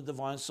soul and a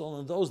divine soul,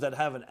 and those that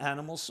have an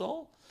animal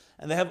soul,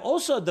 and they have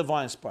also a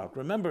divine spark.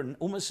 Remember,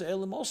 Umas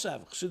Elam also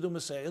have Chsid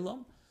Umas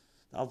Elam.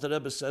 The Alter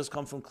Rebbe says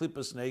come from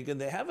Klippas Negan.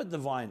 They have a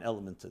divine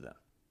element to them.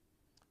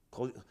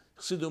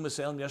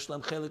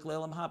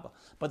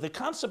 But the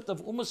concept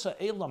of Umas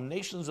Elam,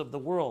 nations of the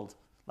world,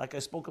 like I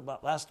spoke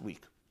about last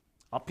week,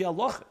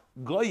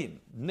 Goyim,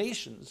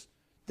 nations,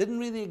 didn't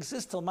really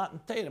exist till Matan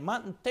Torah.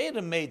 Matan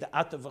Torah made the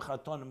Atav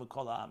v'chartonim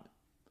v'kol ha'amim.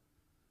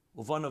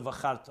 Uvana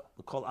v'charta,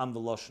 v'kol am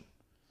v'loshen.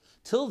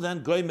 Till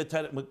then, Goy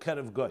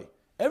mekerev Goy.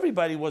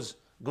 Everybody was,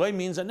 Goy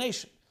means a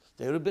nation.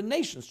 There would have been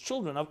nations,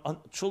 children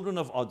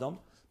of Adam,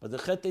 but the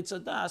Chet Eitz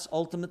Hadas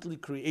ultimately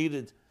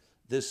created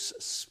this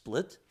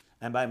split,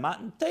 and by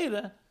Matan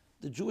Torah,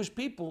 the Jewish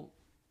people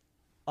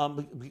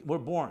were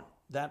born,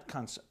 that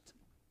concept.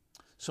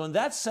 So in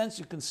that sense,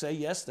 you can say,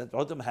 yes, that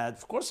Adam had,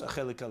 of course, a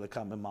chelik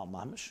alekam b'mal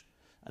mamish,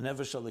 a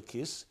nefesh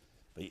alikis,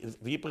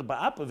 v'yipach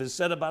ba'apav is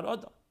said about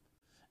Adam.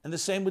 And the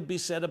same would be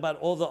said about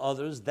all the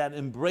others that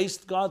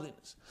embraced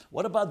godliness.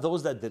 What about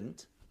those that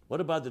didn't? What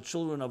about the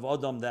children of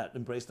Adam that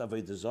embraced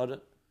Avodah Zarah,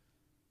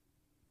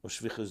 or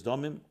Shvichas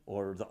Domim,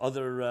 or the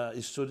other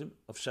Isurim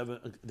of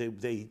Sheva?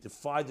 They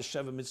defied the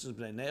Sheva Mitzvahs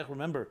B'nai Neach.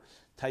 Remember,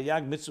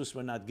 Tayyag Mitzvahs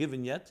were not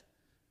given yet,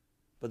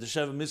 but the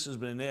Sheva Mitzvahs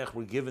B'nai Neach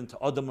were given to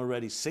Adam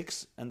already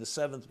 6, and the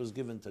 7th was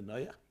given to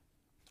Noach.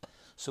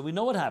 So we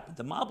know what happened.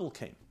 The Mabul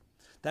came.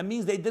 That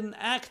means they didn't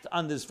act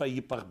on this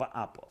Vayipach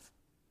Ba'apov.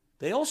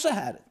 They also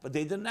had it, but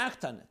they didn't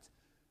act on it.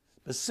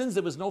 But since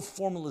there was no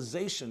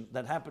formalization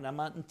that happened on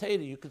Matan Torah,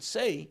 you could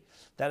say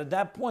that at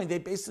that point they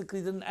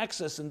basically didn't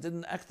access and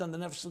didn't act on the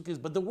nefesh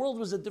alikis. But the world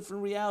was a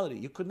different reality.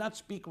 You could not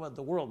speak about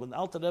the world. When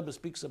Alter Rebbe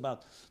speaks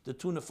about the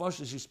two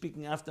nefashos, he's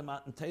speaking after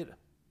Matan Torah.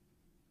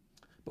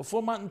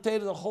 Before Matan Torah,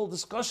 the whole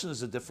discussion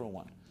is a different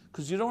one,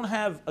 because you don't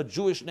have a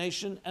Jewish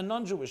nation and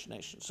non-Jewish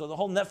nation. So the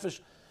whole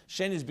nefesh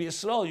shenis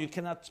b'Yisrael you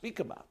cannot speak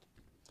about.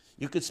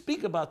 You could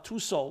speak about two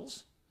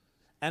souls,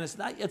 and it's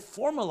not yet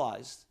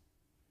formalized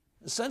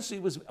Essentially,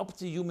 it was up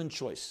to human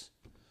choice.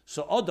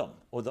 So Adam,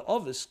 or the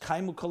Ovis,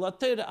 kaimu kol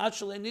ha-Torah ad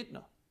shelei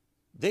nitna.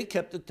 They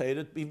kept the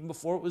Torah even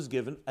before it was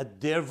given at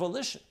their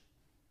volition.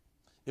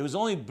 It was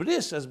only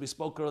bris, as we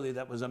spoke earlier,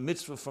 that was a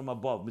mitzvah from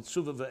above,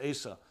 mitzvah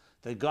v'esa,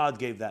 that God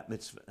gave that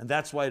mitzvah. And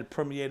that's why it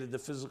permeated the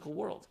physical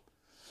world.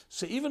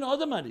 So even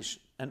Adam Harish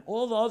and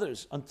all the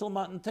others, until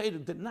Matan Torah,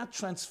 did not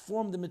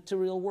transform the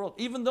material world,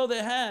 even though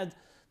they had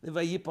the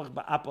Vayipach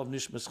Ba'apav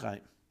Nishmas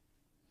Chaim.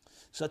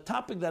 So a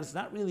topic that is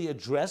not really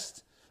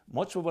addressed.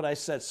 Much of what I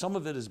said, some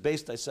of it is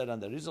based, I said, on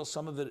the Rizal,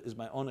 some of it is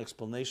my own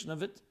explanation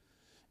of it.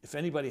 If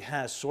anybody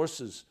has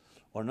sources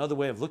or another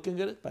way of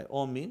looking at it, by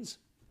all means.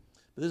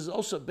 But this is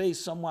also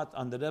based somewhat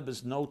on the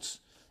Rebbe's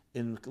notes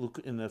in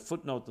a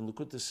footnote in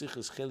Likutei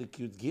Sichos Chelik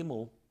Yud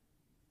Gimel,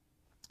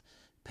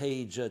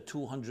 page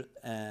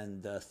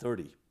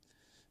 230.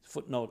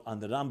 Footnote on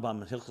the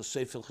Rambam in Hilchos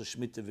Sefer Hilchos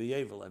Shemitah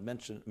V'Yevel, I've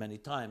mentioned it many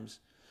times,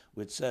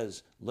 which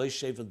says, Lo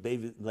Shevet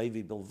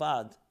Levi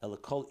Bilvad, Ela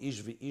Kol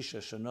Ish V'Isha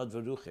Shanod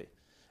V'Ruche,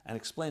 and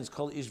explains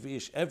Kol Ish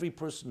V'Ish, every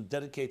person who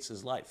dedicates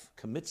his life,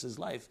 commits his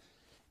life,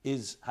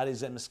 is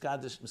Harizeh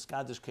Miskadesh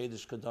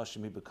Kedesh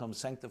Kadashim. He becomes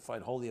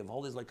sanctified, holy of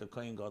holies, like a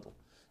Kohen Gadol.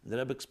 And the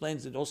Rebbe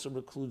explains it also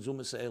includes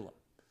Zumas Eila.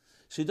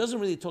 So he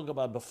doesn't really talk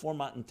about before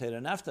Matan Torah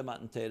and after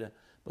Matan Torah,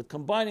 but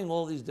combining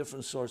all these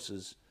different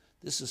sources,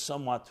 this is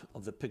somewhat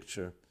of the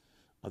picture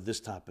of this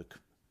topic.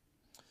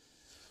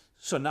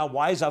 So now,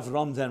 why is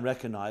Avram then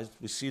recognized?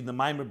 We see in the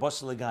Maimer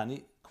Bosel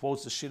Legani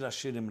quotes the Shir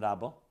Hashirim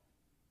Rabbah,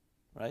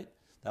 right?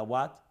 That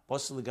what?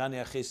 Bosel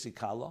Legani Achesi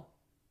Kala,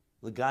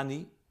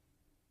 Legani,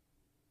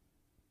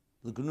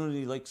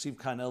 Legununi like Siv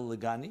Kanel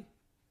Legani,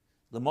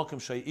 Lemokim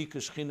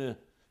Sheikar Shchina,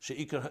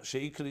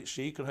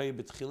 Sheikar Hay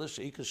Betchila,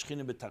 Sheikar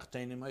Shchina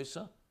Betachtenim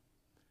Isa.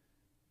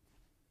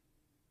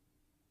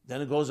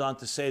 Then it goes on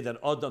to say that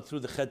Adam, through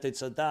the Chet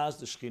Tzadas,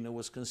 the Shechina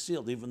was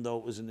concealed, even though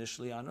it was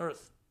initially on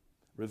earth,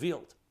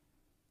 revealed,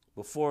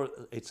 before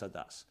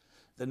Eitzadas.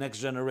 The next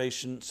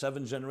generation,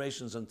 7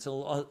 generations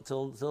until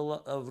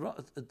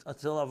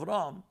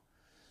Avram,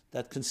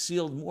 that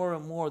concealed more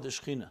and more the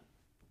Shechina,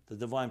 the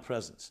divine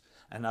presence.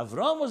 And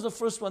Avram was the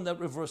first one that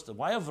reversed it.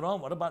 Why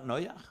Avram? What about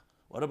Noach?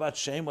 What about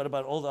Shem? What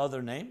about all the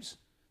other names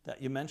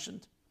that you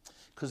mentioned?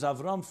 Because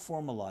Avram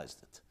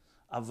formalized it.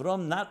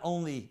 Avram not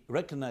only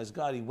recognized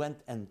God, he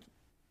went and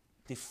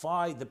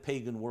defied the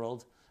pagan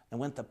world and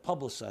went to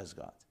publicize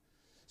God.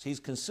 So he's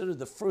considered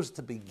the first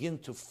to begin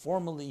to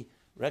formally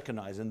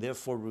recognize and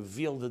therefore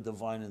reveal the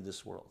divine in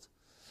this world.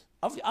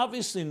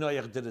 Obviously,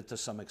 Noach did it to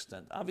some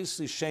extent.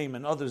 Obviously, Shem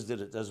and others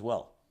did it as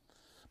well.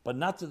 But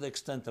not to the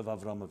extent of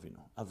Avram Avinu.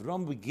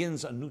 Avram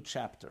begins a new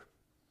chapter,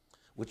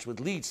 which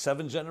would lead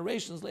 7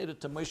 generations later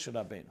to Moshe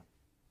Rabbeinu.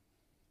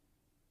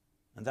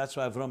 And that's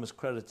why Avram is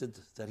credited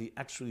that he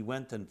actually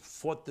went and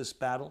fought this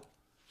battle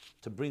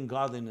to bring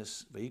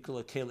godliness,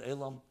 Vayikol Akel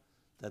Elam,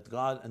 that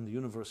God and the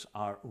universe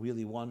are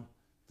really one.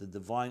 The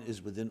divine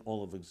is within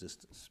all of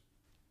existence.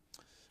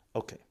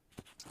 Okay.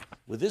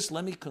 With this,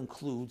 let me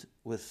conclude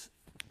with,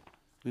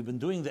 we've been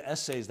doing the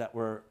essays that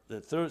were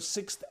the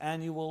 6th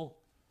annual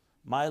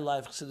My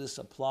Life Chassidus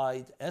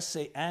Applied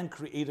essay and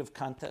creative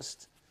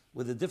contest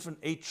with the different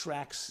 8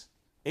 tracks,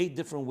 8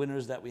 different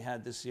winners that we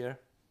had this year.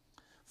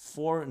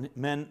 4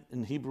 men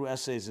in Hebrew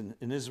essays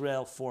in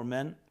Israel, 4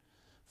 men,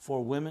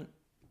 4 women.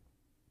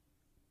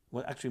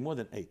 Well, actually more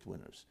than 8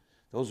 winners.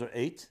 Those are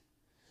 8.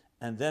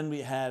 And then we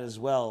had as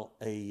well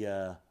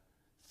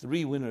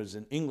 3 winners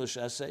in English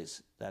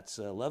essays, that's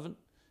 11,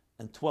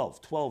 and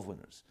 12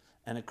 winners,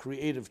 and a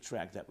creative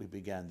track that we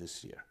began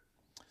this year.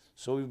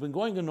 So we've been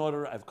going in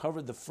order. I've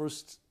covered the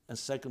first and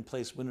second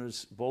place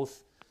winners,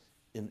 both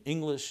in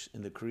English,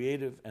 in the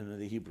creative, and in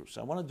the Hebrew.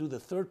 So I want to do the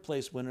 3rd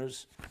place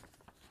winners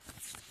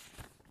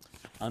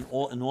in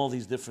all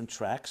these different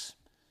tracks.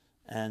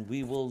 And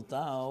we will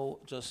now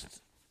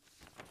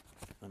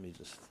oh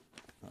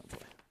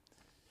boy.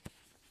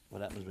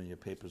 What happens when your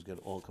papers get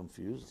all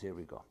confused? Here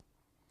we go.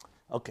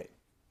 Okay,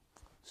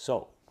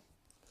 so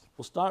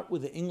we'll start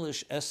with the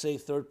English essay,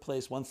 3rd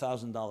place,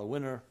 $1,000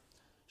 winner,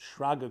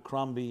 Shraga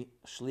Crombie,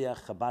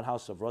 Shliach Chabad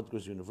House of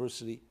Rutgers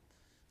University,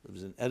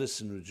 lives in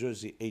Edison, New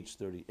Jersey, age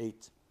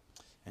 38.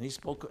 And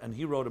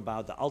he wrote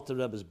about the Alter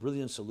Rebbe's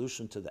brilliant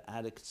solution to the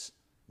addict's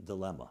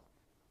dilemma.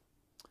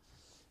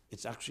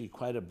 It's actually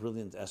quite a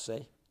brilliant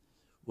essay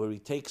where he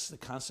takes the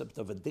concept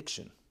of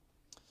addiction,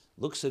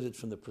 looks at it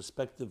from the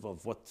perspective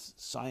of what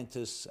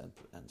scientists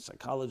and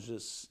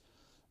psychologists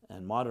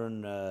and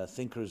modern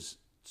thinkers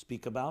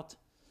speak about,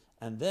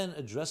 and then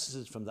addresses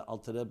it from the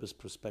Alter Rebbe's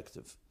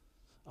perspective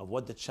of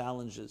what the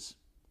challenge is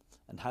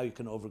and how you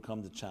can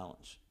overcome the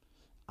challenge.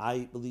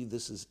 I believe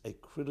this is a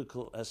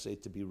critical essay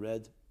to be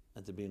read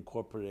and to be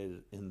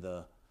incorporated in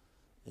the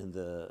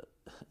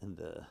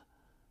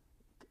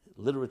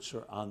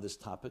literature on this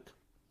topic.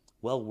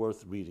 Well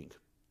worth reading.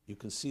 You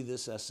can see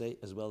this essay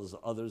as well as the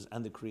others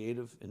and the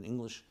creative in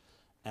English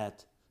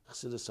at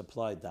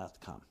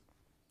chassidusapply.com.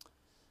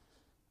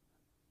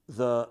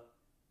 The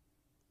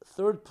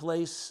 3rd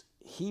place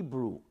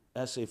Hebrew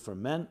essay for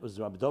men was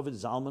Rabbi David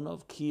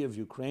Zalmanov, Kiev,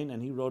 Ukraine,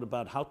 and he wrote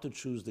about how to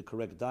choose the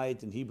correct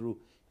diet in Hebrew,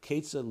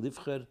 Ketzah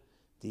Livcher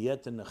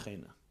Diet and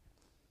Nechena.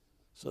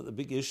 So the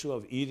big issue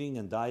of eating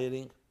and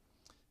dieting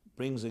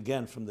brings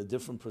again from the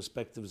different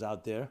perspectives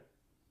out there,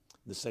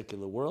 the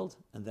secular world,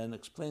 and then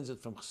explains it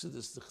from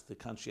Chassidus, the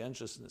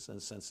conscientiousness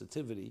and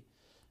sensitivity,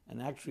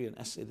 and actually an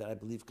essay that I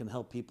believe can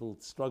help people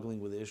struggling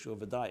with the issue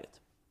of a diet.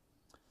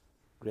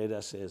 Great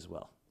essay as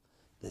well.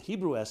 The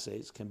Hebrew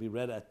essays can be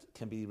read at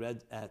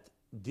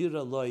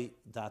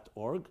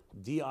diralo.org,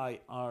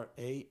 diralo.org.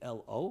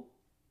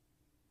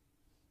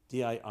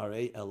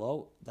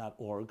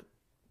 You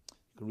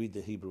can read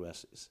the Hebrew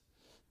essays.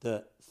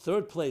 The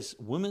third place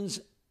women's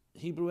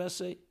Hebrew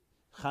essay,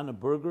 Chana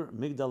Berger,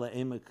 Migdala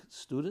Emek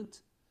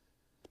student,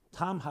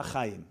 Tam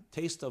HaChaim,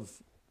 Taste of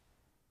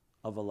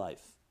a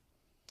Life.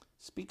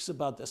 Speaks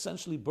about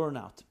essentially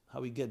burnout,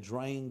 how we get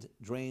drained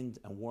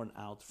and worn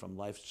out from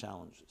life's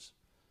challenges.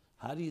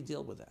 How do you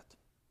deal with that?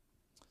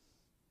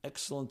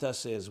 Excellent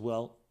essay as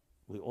well.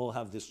 We all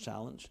have this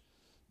challenge,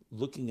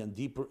 looking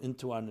deeper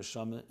into our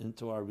neshama,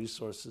 into our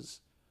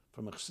resources,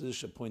 from a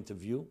Chassidish point of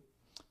view,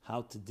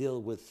 how to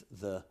deal with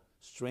the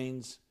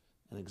strains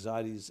and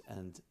anxieties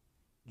and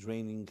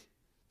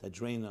that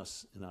drain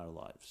us in our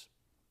lives.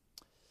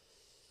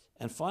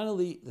 And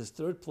finally, the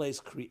third place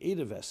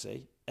creative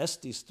essay,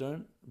 Esty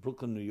Stern,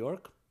 Brooklyn, New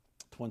York,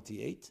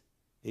 age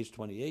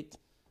 28.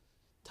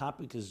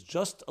 Topic is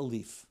Just a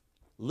Leaf,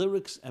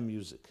 Lyrics and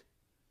Music.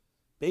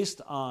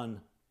 Based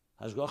on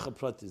Hashgacha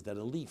Pratis, that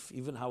a leaf,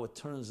 even how it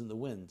turns in the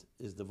wind,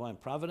 is divine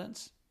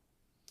providence.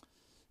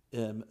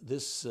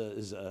 This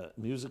is a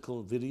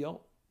musical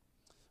video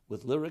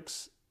with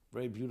lyrics,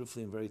 very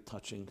beautifully and very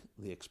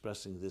touchingly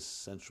expressing this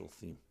central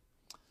theme.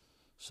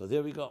 So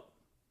there we go.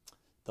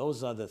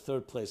 Those are the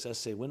third place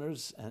essay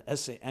winners, and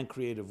essay and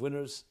creative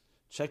winners.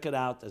 Check it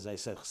out. As I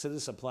said,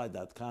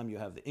 chassidisupply.com, you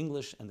have the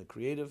English and the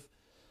creative.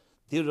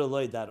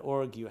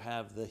 diraloy.org, you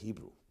have the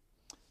Hebrew.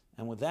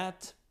 And with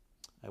that,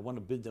 I want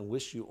to bid and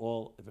wish you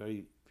all a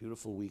very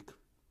beautiful week,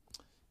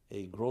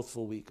 a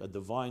growthful week, a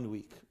divine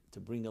week, to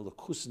bring a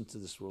lakus into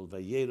this world,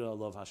 vayera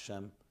alav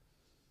Hashem,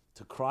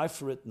 to cry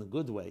for it in a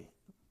good way,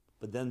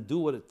 but then do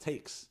what it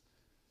takes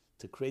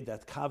to create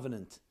that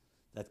covenant,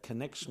 that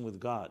connection with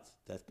God,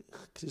 that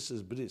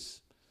krisas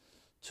bris,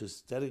 to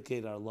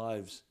dedicate our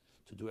lives,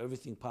 to do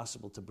everything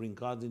possible to bring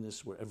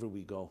godliness wherever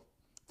we go,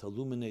 to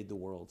illuminate the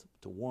world,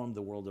 to warm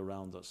the world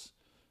around us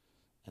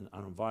and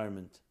our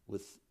environment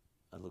with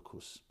a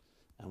lakus.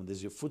 And when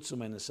there's your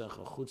futzum and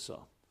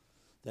chutza,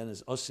 then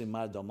is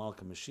osimar da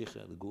malka mashiach,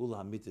 the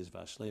geula hamitis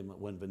v'ashlema,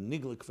 when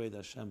v'nigla kved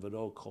Hashem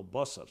v'ro kol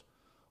basar,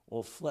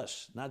 all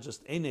flesh, not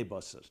just ene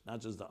basar,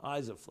 not just the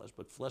eyes of flesh,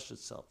 but flesh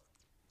itself,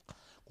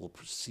 will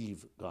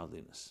perceive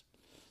godliness.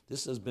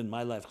 This has been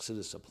My Life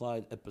Chassidus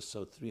Applied,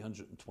 episode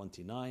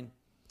 329.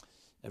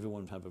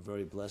 Everyone have a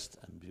very blessed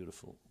and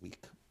beautiful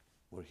week.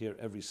 We're here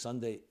every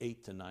Sunday,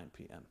 8 to 9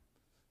 p.m.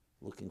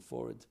 Looking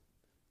forward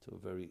to a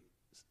very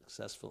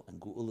successful and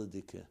geula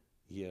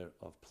year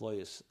of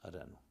Ployus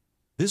Arenu.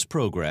 This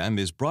program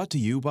is brought to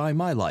you by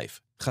My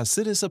Life,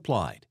 Chassidus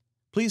Applied.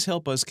 Please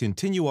help us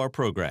continue our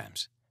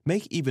programs.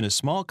 Make even a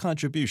small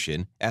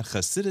contribution at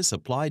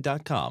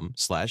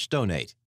chassidisupply.com/donate.